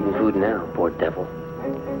won't be needing food now, poor devil.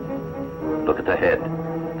 Look at the head.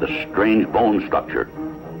 The strange bone structure.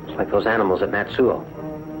 It's like those animals at Matsuo.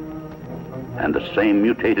 And the same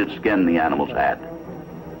mutated skin the animals had.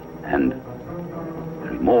 And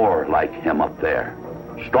more like him up there.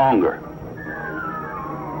 Stronger.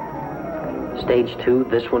 Stage 2,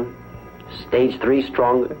 this one. Stage 3,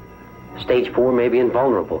 stronger. Stage 4, maybe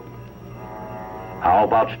invulnerable. How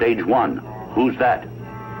about stage 1? Who's that?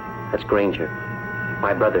 That's Granger.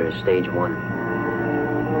 My brother is stage 1.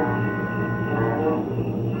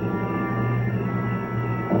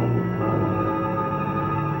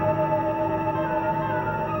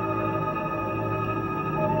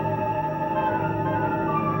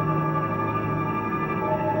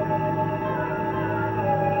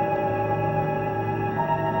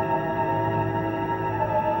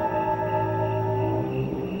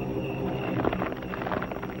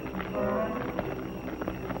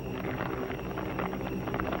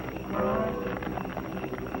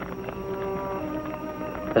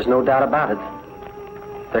 There's no doubt about it.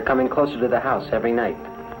 They're coming closer to the house every night.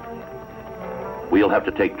 We'll have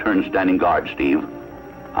to take turns standing guard, Steve.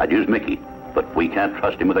 I'd use Mickey, but we can't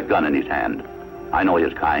trust him with a gun in his hand. I know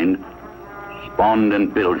his kind. Spawned in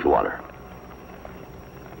Bilgewater.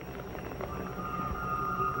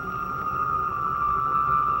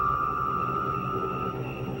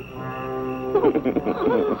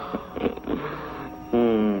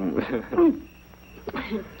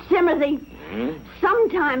 Timothy,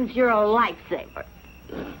 sometimes you're a lifesaver.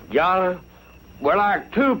 Yana, we're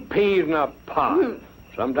like 2 peas in a pod.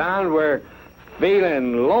 Sometimes we're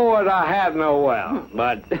feeling low as I have no well,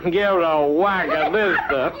 but give it a whack of this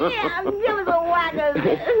stuff. Yeah, give us a whack of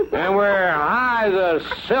this. And we're high as a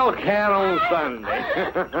silk hat on Sunday.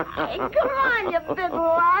 Hey, come on, you big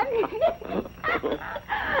one.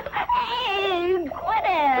 Hey, quit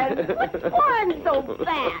it. Quit pouring so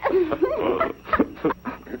fast.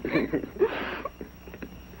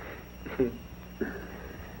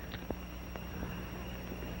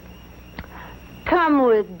 Come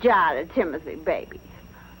with Jolly Timothy, baby.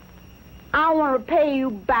 I want to pay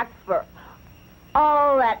you back for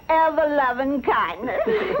all that ever-loving kindness.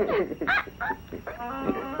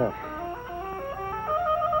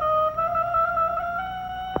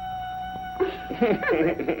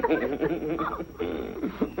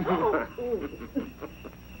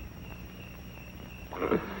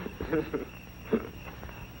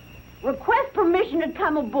 Request permission to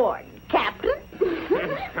come aboard, Captain.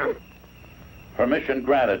 Permission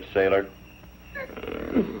granted, sailor.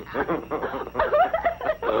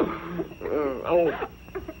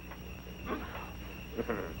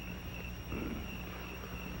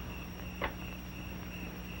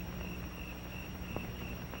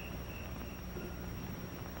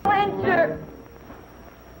 Enter.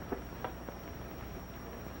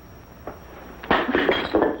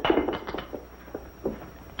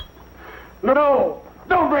 No!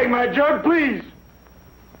 Don't break my jug, please!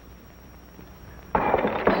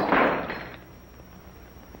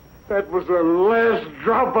 That was the last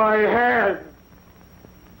drop I had.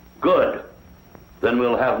 Good. Then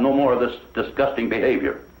we'll have no more of this disgusting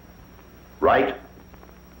behavior. Right?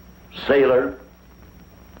 Sailor?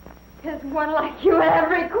 There's one like you in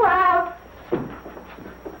every crowd.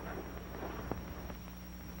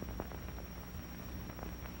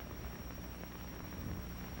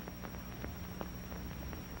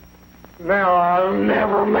 Now I'll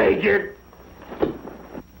never make it.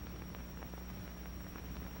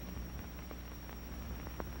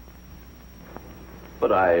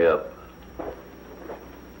 But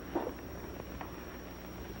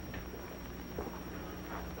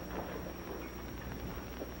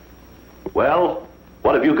Well,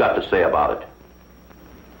 what have you got to say about it?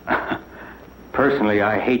 Personally,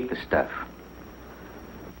 I hate the stuff.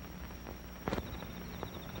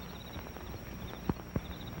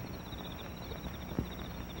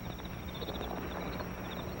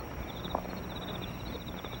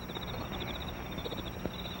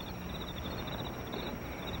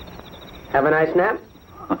 Have a nice nap?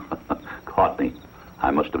 Caught me. I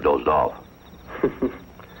must have dozed off.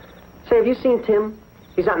 Say, have you seen Tim?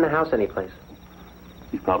 He's not in the house anyplace.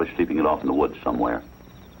 He's probably sleeping it off in the woods somewhere.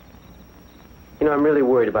 You know, I'm really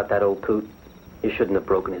worried about that old coot. You shouldn't have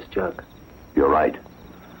broken his jug. You're right.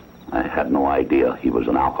 I had no idea he was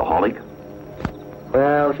an alcoholic.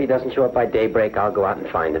 Well, if he doesn't show up by daybreak, I'll go out and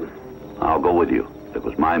find him. I'll go with you. It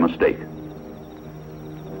was my mistake.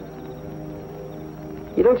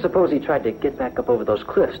 You don't suppose he tried to get back up over those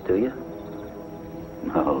cliffs, do you?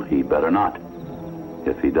 Well, he better not.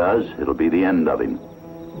 If he does, it'll be the end of him.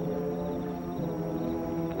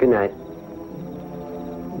 Good night.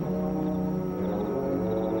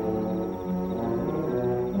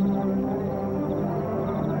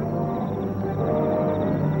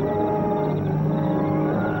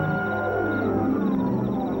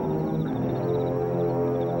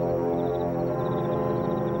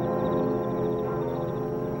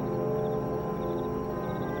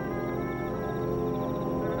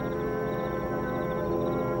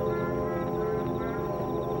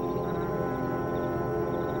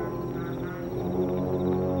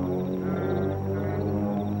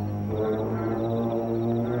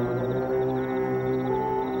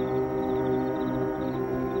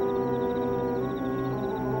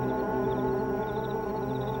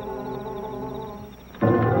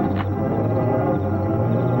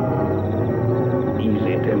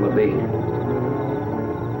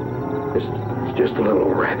 It's just a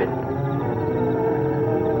little rabbit.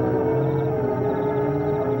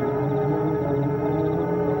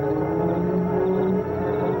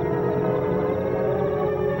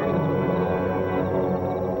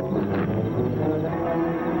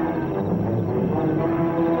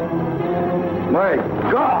 My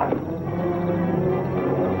God!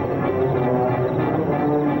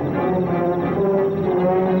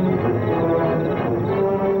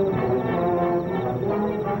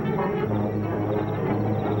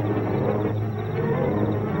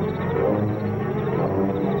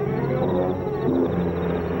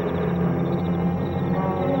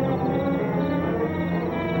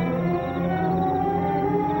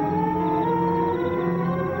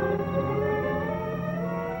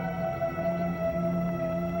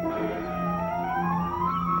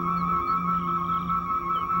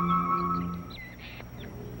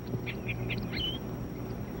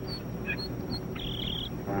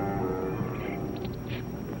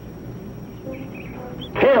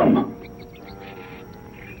 Tim!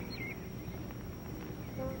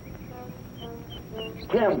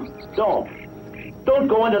 Tim, don't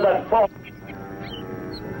go into that fog.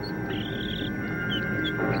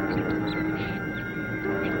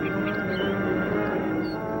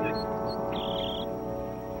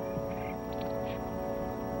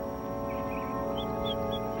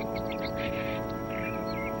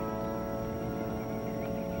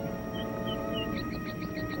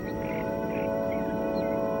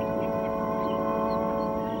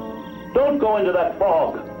 Don't go into that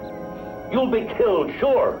fog. You'll be killed,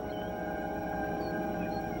 sure.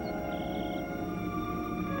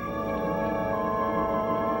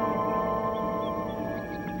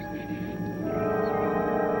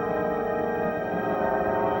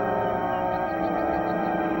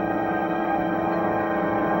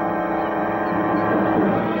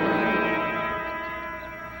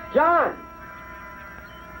 John!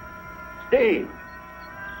 Steve!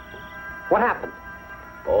 What happened?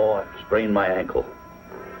 Oh, I sprained my ankle.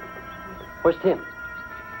 Where's Tim?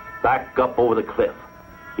 Back up over the cliff.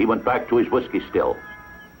 He went back to his whiskey still.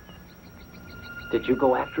 Did you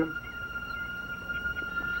go after him?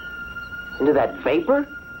 Into that vapor?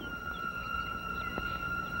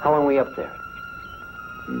 How long were we up there?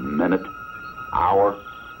 Minute, hour,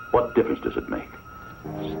 what difference does it make?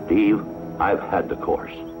 Steve, I've had the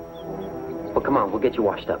course. Well, come on, we'll get you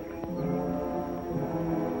washed up.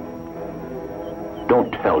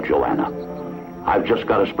 Don't tell Joanna. I've just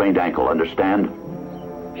got a sprained ankle, understand?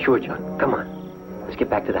 Sure, John. Come on. Let's get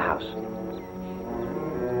back to the house.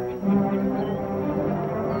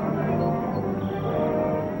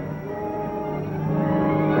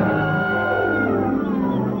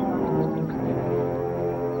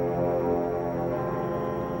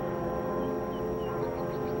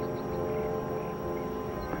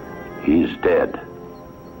 He's dead.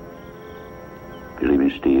 Believe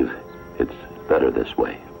me, Steve, it's better this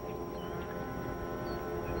way.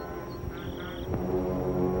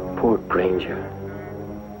 Poor Granger.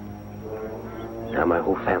 Now my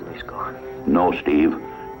whole family's gone. No, Steve.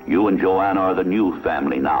 You and Joanna are the new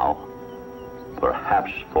family now.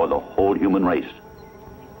 Perhaps for the whole human race.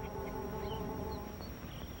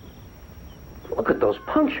 Look at those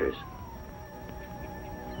punctures.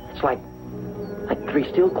 It's like 3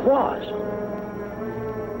 steel claws.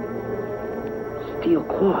 Steel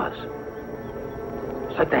claws.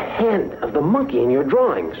 It's like the hand of the monkey in your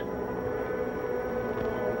drawings.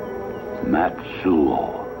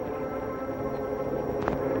 Matsuo.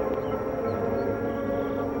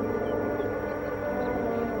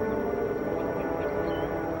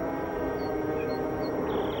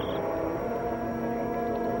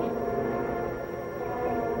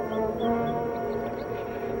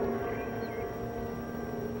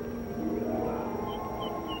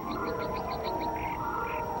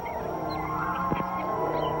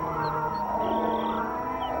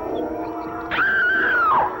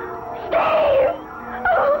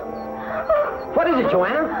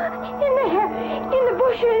 Joanna? In there. In the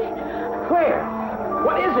bushes. Where?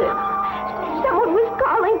 What is it? Someone was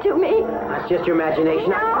calling to me. That's just your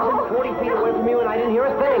imagination. No. I was 40 feet away from you and I didn't hear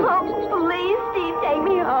a thing. Oh, please, Steve, take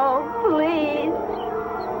me home. Please.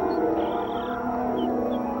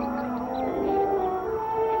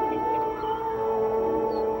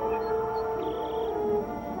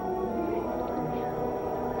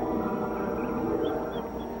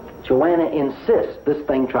 Joanna insists this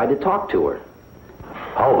thing tried to talk to her.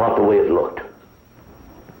 How about the way it looked?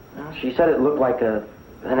 Well, she said it looked like an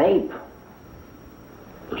ape.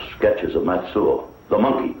 The sketches of Matsuo, the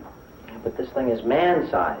monkey. But this thing is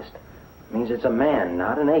man-sized. It means it's a man,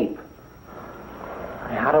 not an ape.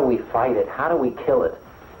 How do we fight it? How do we kill it?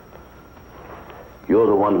 You're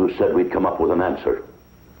the one who said we'd come up with an answer.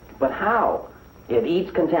 But how? It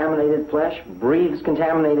eats contaminated flesh, breathes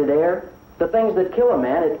contaminated air. The things that kill a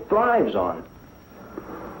man, it thrives on.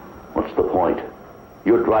 What's the point?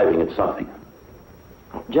 You're driving at something.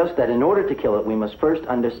 Just that in order to kill it, we must first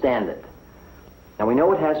understand it. Now, we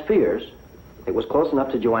know it has fears. It was close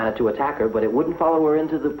enough to Joanna to attack her, but it wouldn't follow her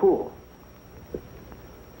into the pool.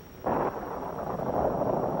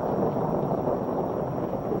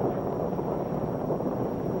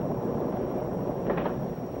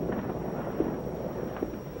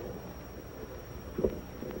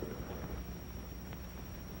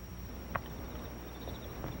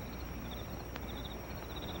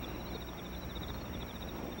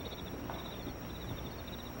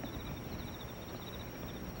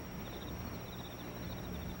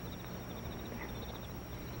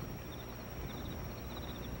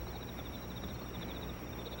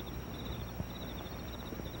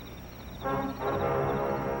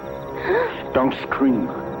 Don't scream.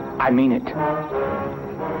 I mean it.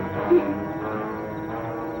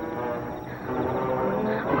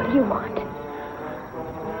 What do you want?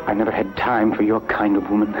 I never had time for your kind of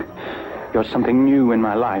woman. You're something new in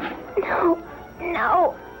my life.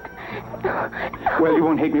 No. Well, you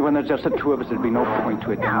won't hate me when there's just the two of us. There'd be no point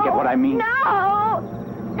to it. You get what I mean? No!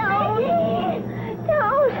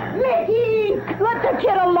 Mickey! Let the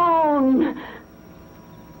kid alone!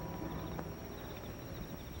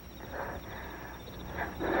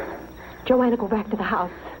 Joanna, go back to the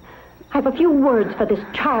house. I have a few words for this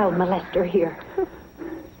child molester here.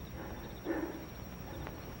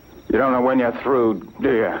 You don't know when you're through,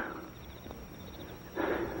 do you?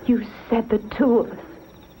 You said the two of us.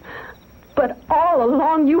 But all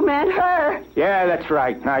along you meant her. Yeah, that's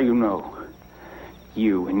right. Now you know.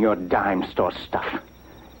 You and your dime store stuff.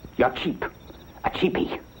 You're cheap. A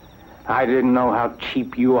cheapie. I didn't know how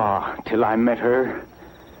cheap you are till I met her.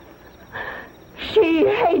 She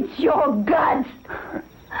hates your guts.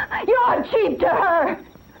 You're cheap to her.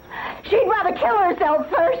 She'd rather kill herself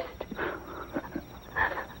first.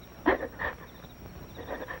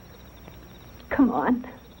 Come on.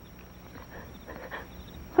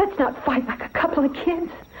 Let's not fight like a couple of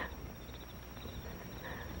kids.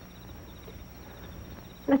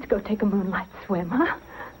 Let's go take a moonlight swim, huh?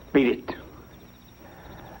 Beat it.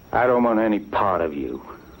 I don't want any part of you.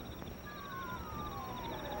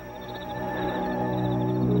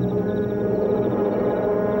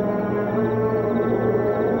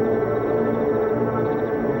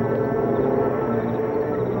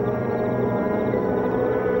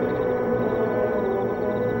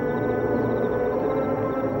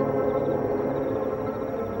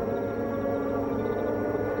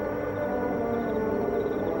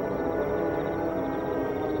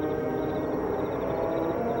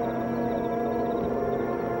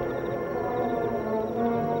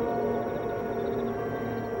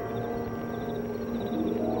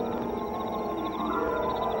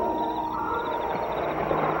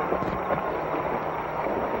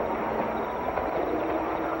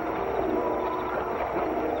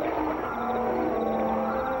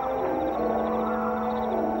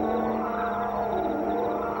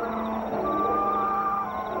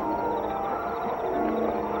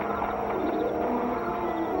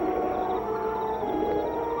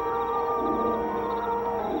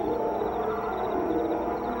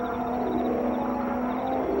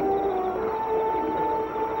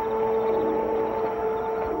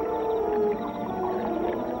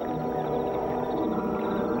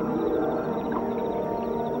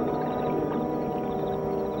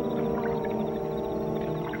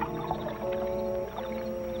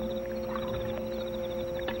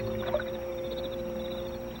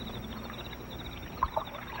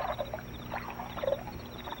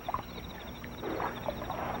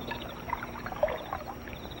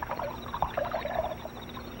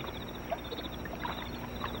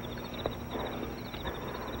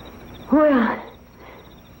 Well,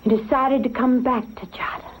 you decided to come back to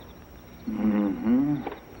Jada. Mm-hmm.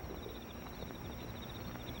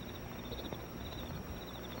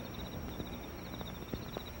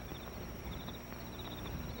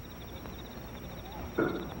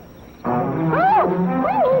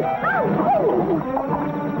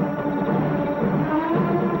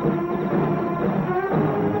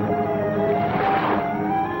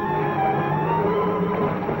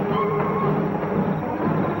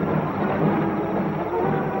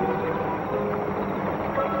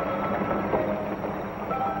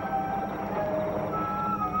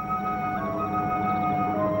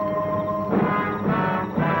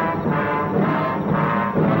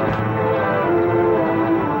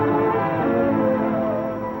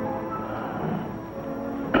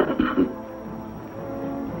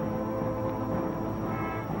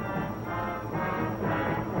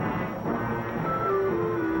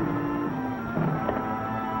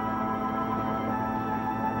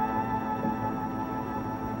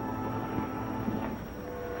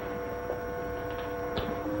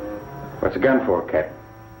 What's the gun for, Captain?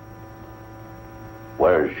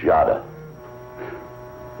 Where's Jada?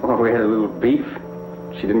 Well, we had a little beef.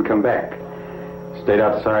 She didn't come back. Stayed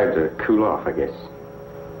outside to cool off, I guess.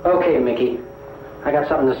 Okay, Mickey. I got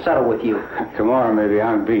something to settle with you. Tomorrow, maybe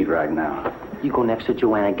I'm beat right now. You go next to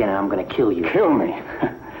Joanna again, and I'm going to kill you. Kill me?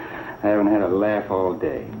 I haven't had a laugh all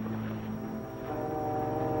day.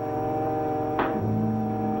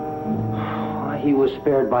 He was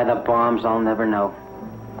spared by the bombs, I'll never know.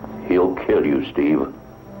 He'll kill you, Steve.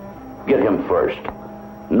 Get him first.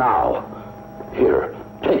 Now. Here,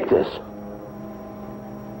 take this.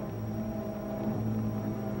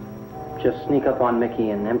 Just sneak up on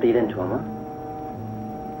Mickey and empty it into him, huh?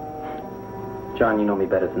 John, you know me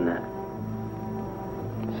better than that.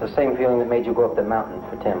 It's the same feeling that made you go up the mountain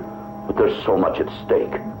for Tim. But there's so much at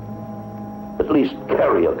stake. At least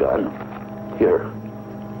carry a gun. Here.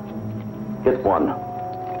 Get one.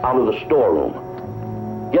 Out of the storeroom.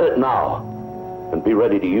 Get it now. And be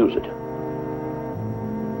ready to use it.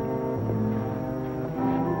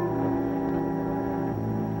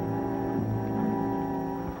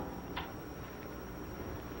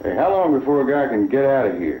 Hey, how long before a guy can get out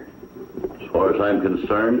of here? As far as I'm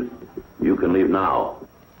concerned, you can leave now.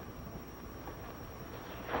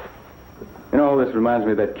 know, this reminds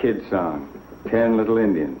me of that kid song, 10 Little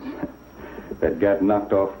Indians, that got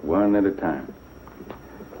knocked off one at a time.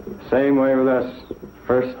 Same way with us.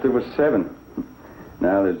 First there was 7.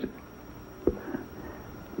 Now there's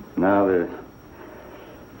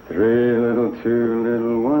 3 little, 2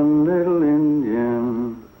 little, 1 little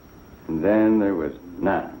Indian. And then there was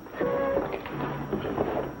 9.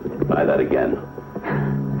 Try that again.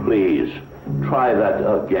 Please, try that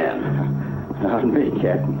again. Not me,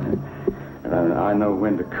 Captain. I know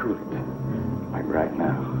when to cool it. Like right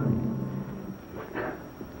now.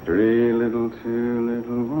 3 little, 2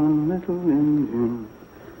 little, 1 little Indian.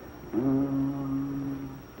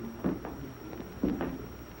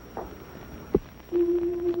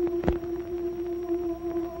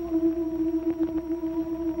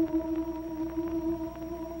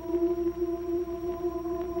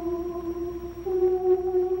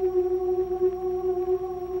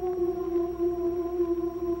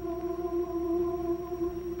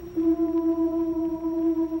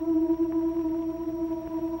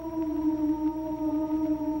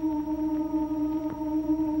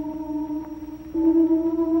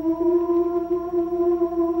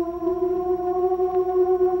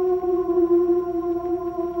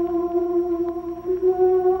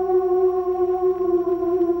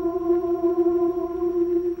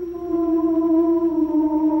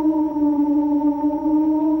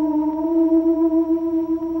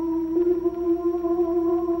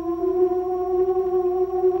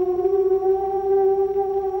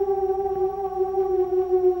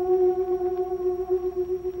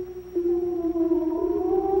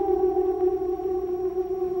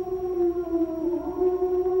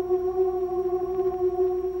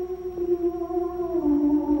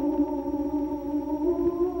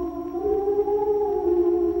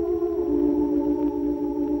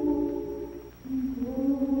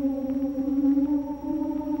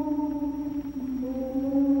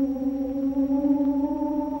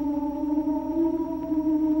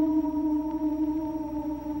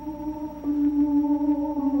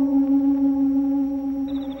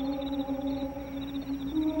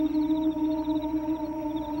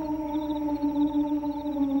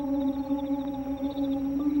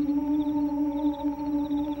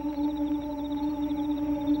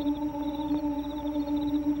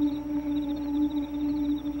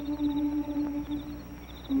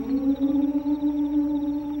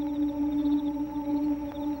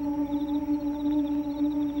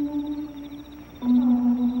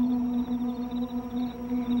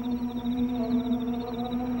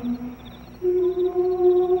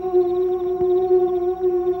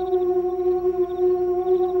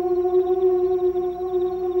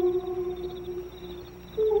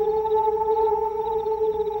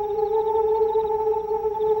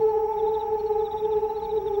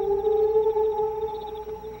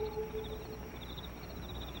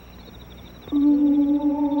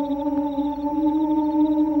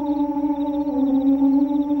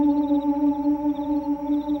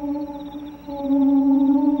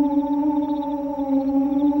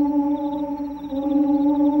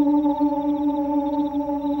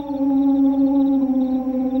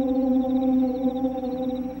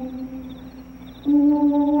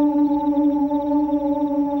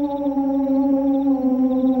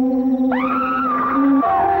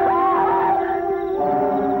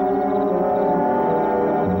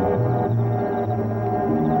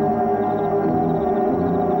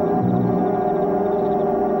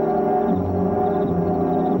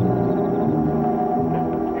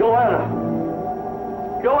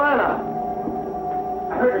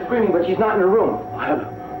 But she's not in her room. I have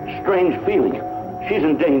a strange feeling. She's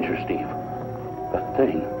in danger, Steve.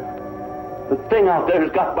 The thing out there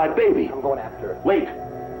has got my baby. I'm going after her. Wait.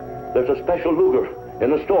 There's a special Luger in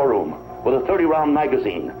the storeroom with a 30-round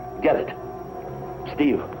magazine. Get it.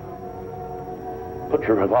 Steve, put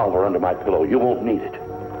your revolver under my pillow. You won't need it.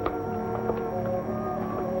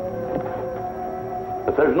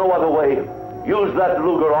 If there's no other way, use that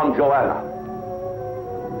Luger on Joanna.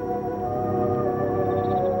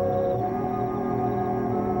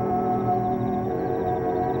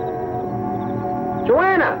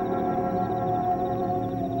 Joanna!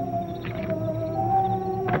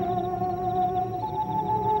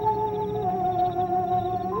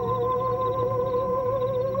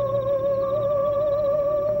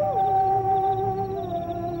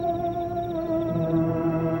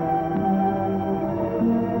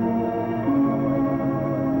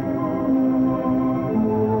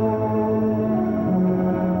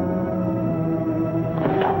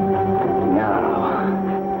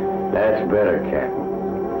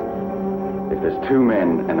 If there's 2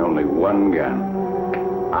 men and only 1 gun,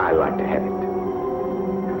 I like to have it.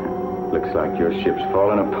 Looks like your ship's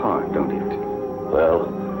falling apart, don't it?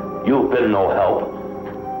 Well, you've been no help.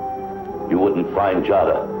 You wouldn't find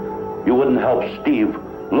Jada. You wouldn't help Steve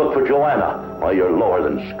look for Joanna while you're lower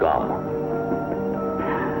than scum.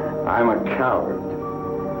 I'm a coward.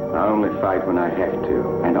 I only fight when I have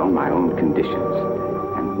to, and on my own conditions.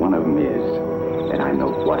 And one of them is that I know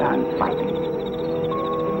what I'm fighting.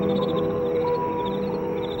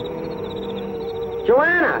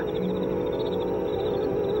 Joanna!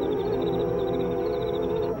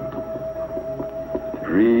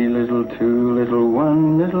 Three little, two little,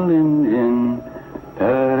 one little Indian.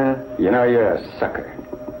 You know, you're a sucker.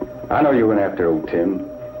 I know you went after old Tim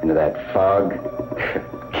into that fog.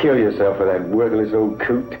 Kill yourself for that worthless old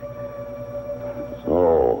coot.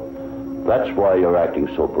 So, that's why you're acting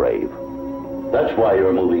so brave. That's why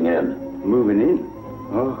you're moving in. Moving in?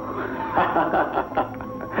 Oh.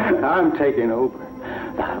 I'm taking over.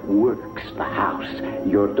 The works, the house,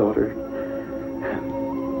 your daughter.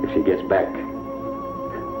 If she gets back,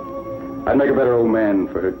 I'd make a better old man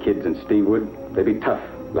for her kids than Steve would. They'd be tough,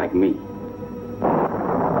 like me.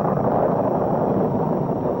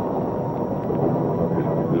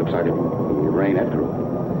 Looks like it will rain after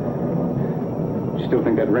all. You still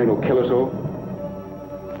think that rain will kill us all?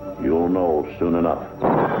 You'll know soon enough.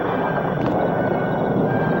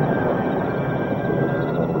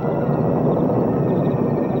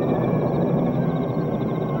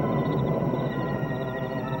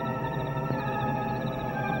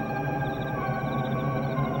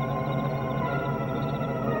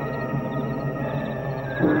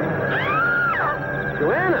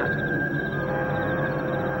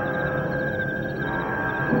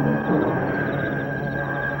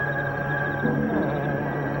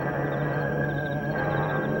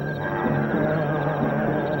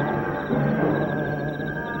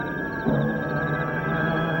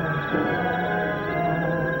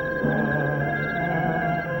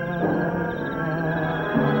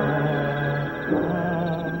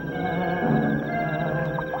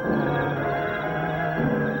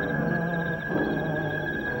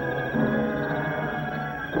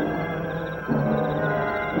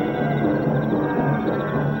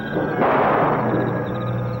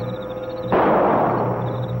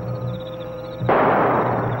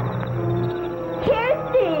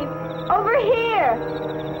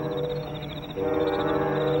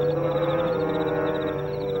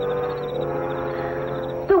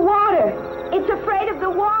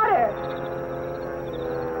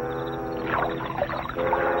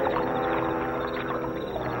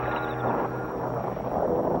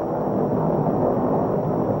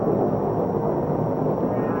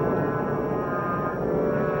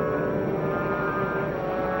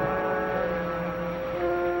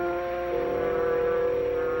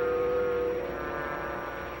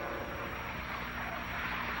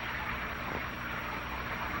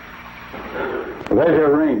 Well, there's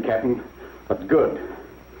your rain, Captain. That's good.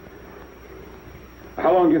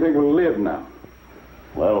 How long do you think we'll live now?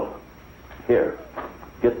 Well, here.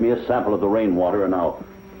 Get me a sample of the rainwater and I'll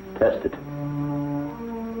test it.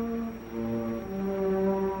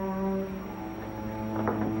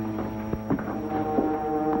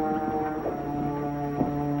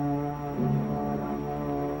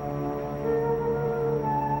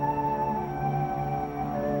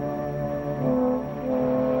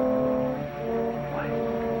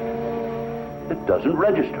 Doesn't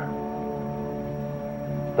register.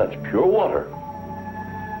 That's pure water.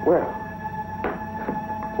 Well,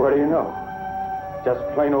 what do you know? Just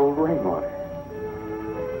plain old rainwater.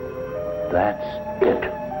 That's it.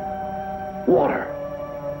 Water.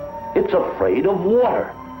 It's afraid of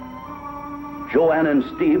water. Joanna and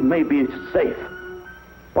Steve may be safe.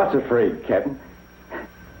 What's afraid, Captain?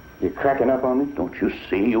 You cracking up on me? Don't you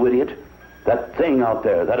see, you idiot? That thing out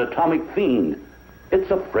there, that atomic fiend.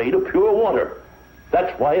 It's afraid of pure water.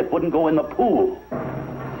 That's why it wouldn't go in the pool.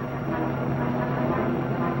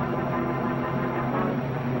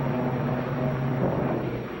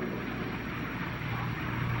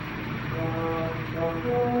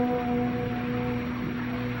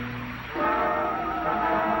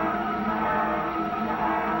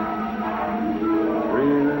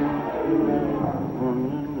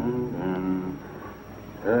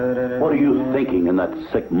 What are you thinking in that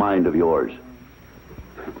sick mind of yours?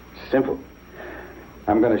 Simple.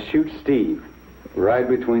 I'm going to shoot Steve right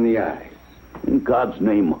between the eyes. In God's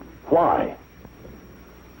name, why?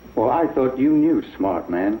 Well, I thought you knew, smart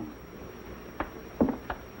man.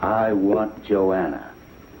 I want Joanna.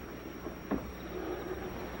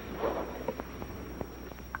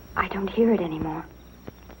 I don't hear it anymore.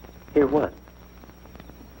 Hear what?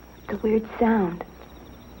 The weird sound.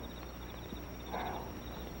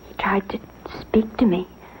 He tried tried to speak to me.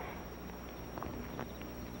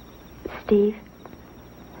 Steve,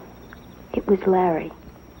 it was Larry.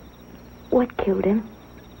 What killed him?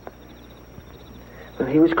 Well,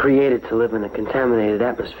 he was created to live in a contaminated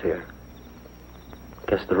atmosphere.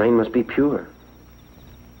 Guess the rain must be pure.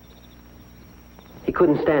 He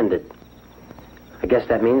couldn't stand it. I guess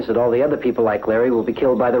that means that all the other people like Larry will be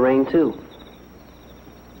killed by the rain, too.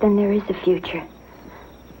 Then there is a future.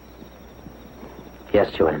 Yes,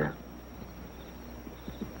 Joanna.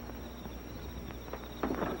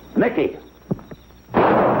 Nicky!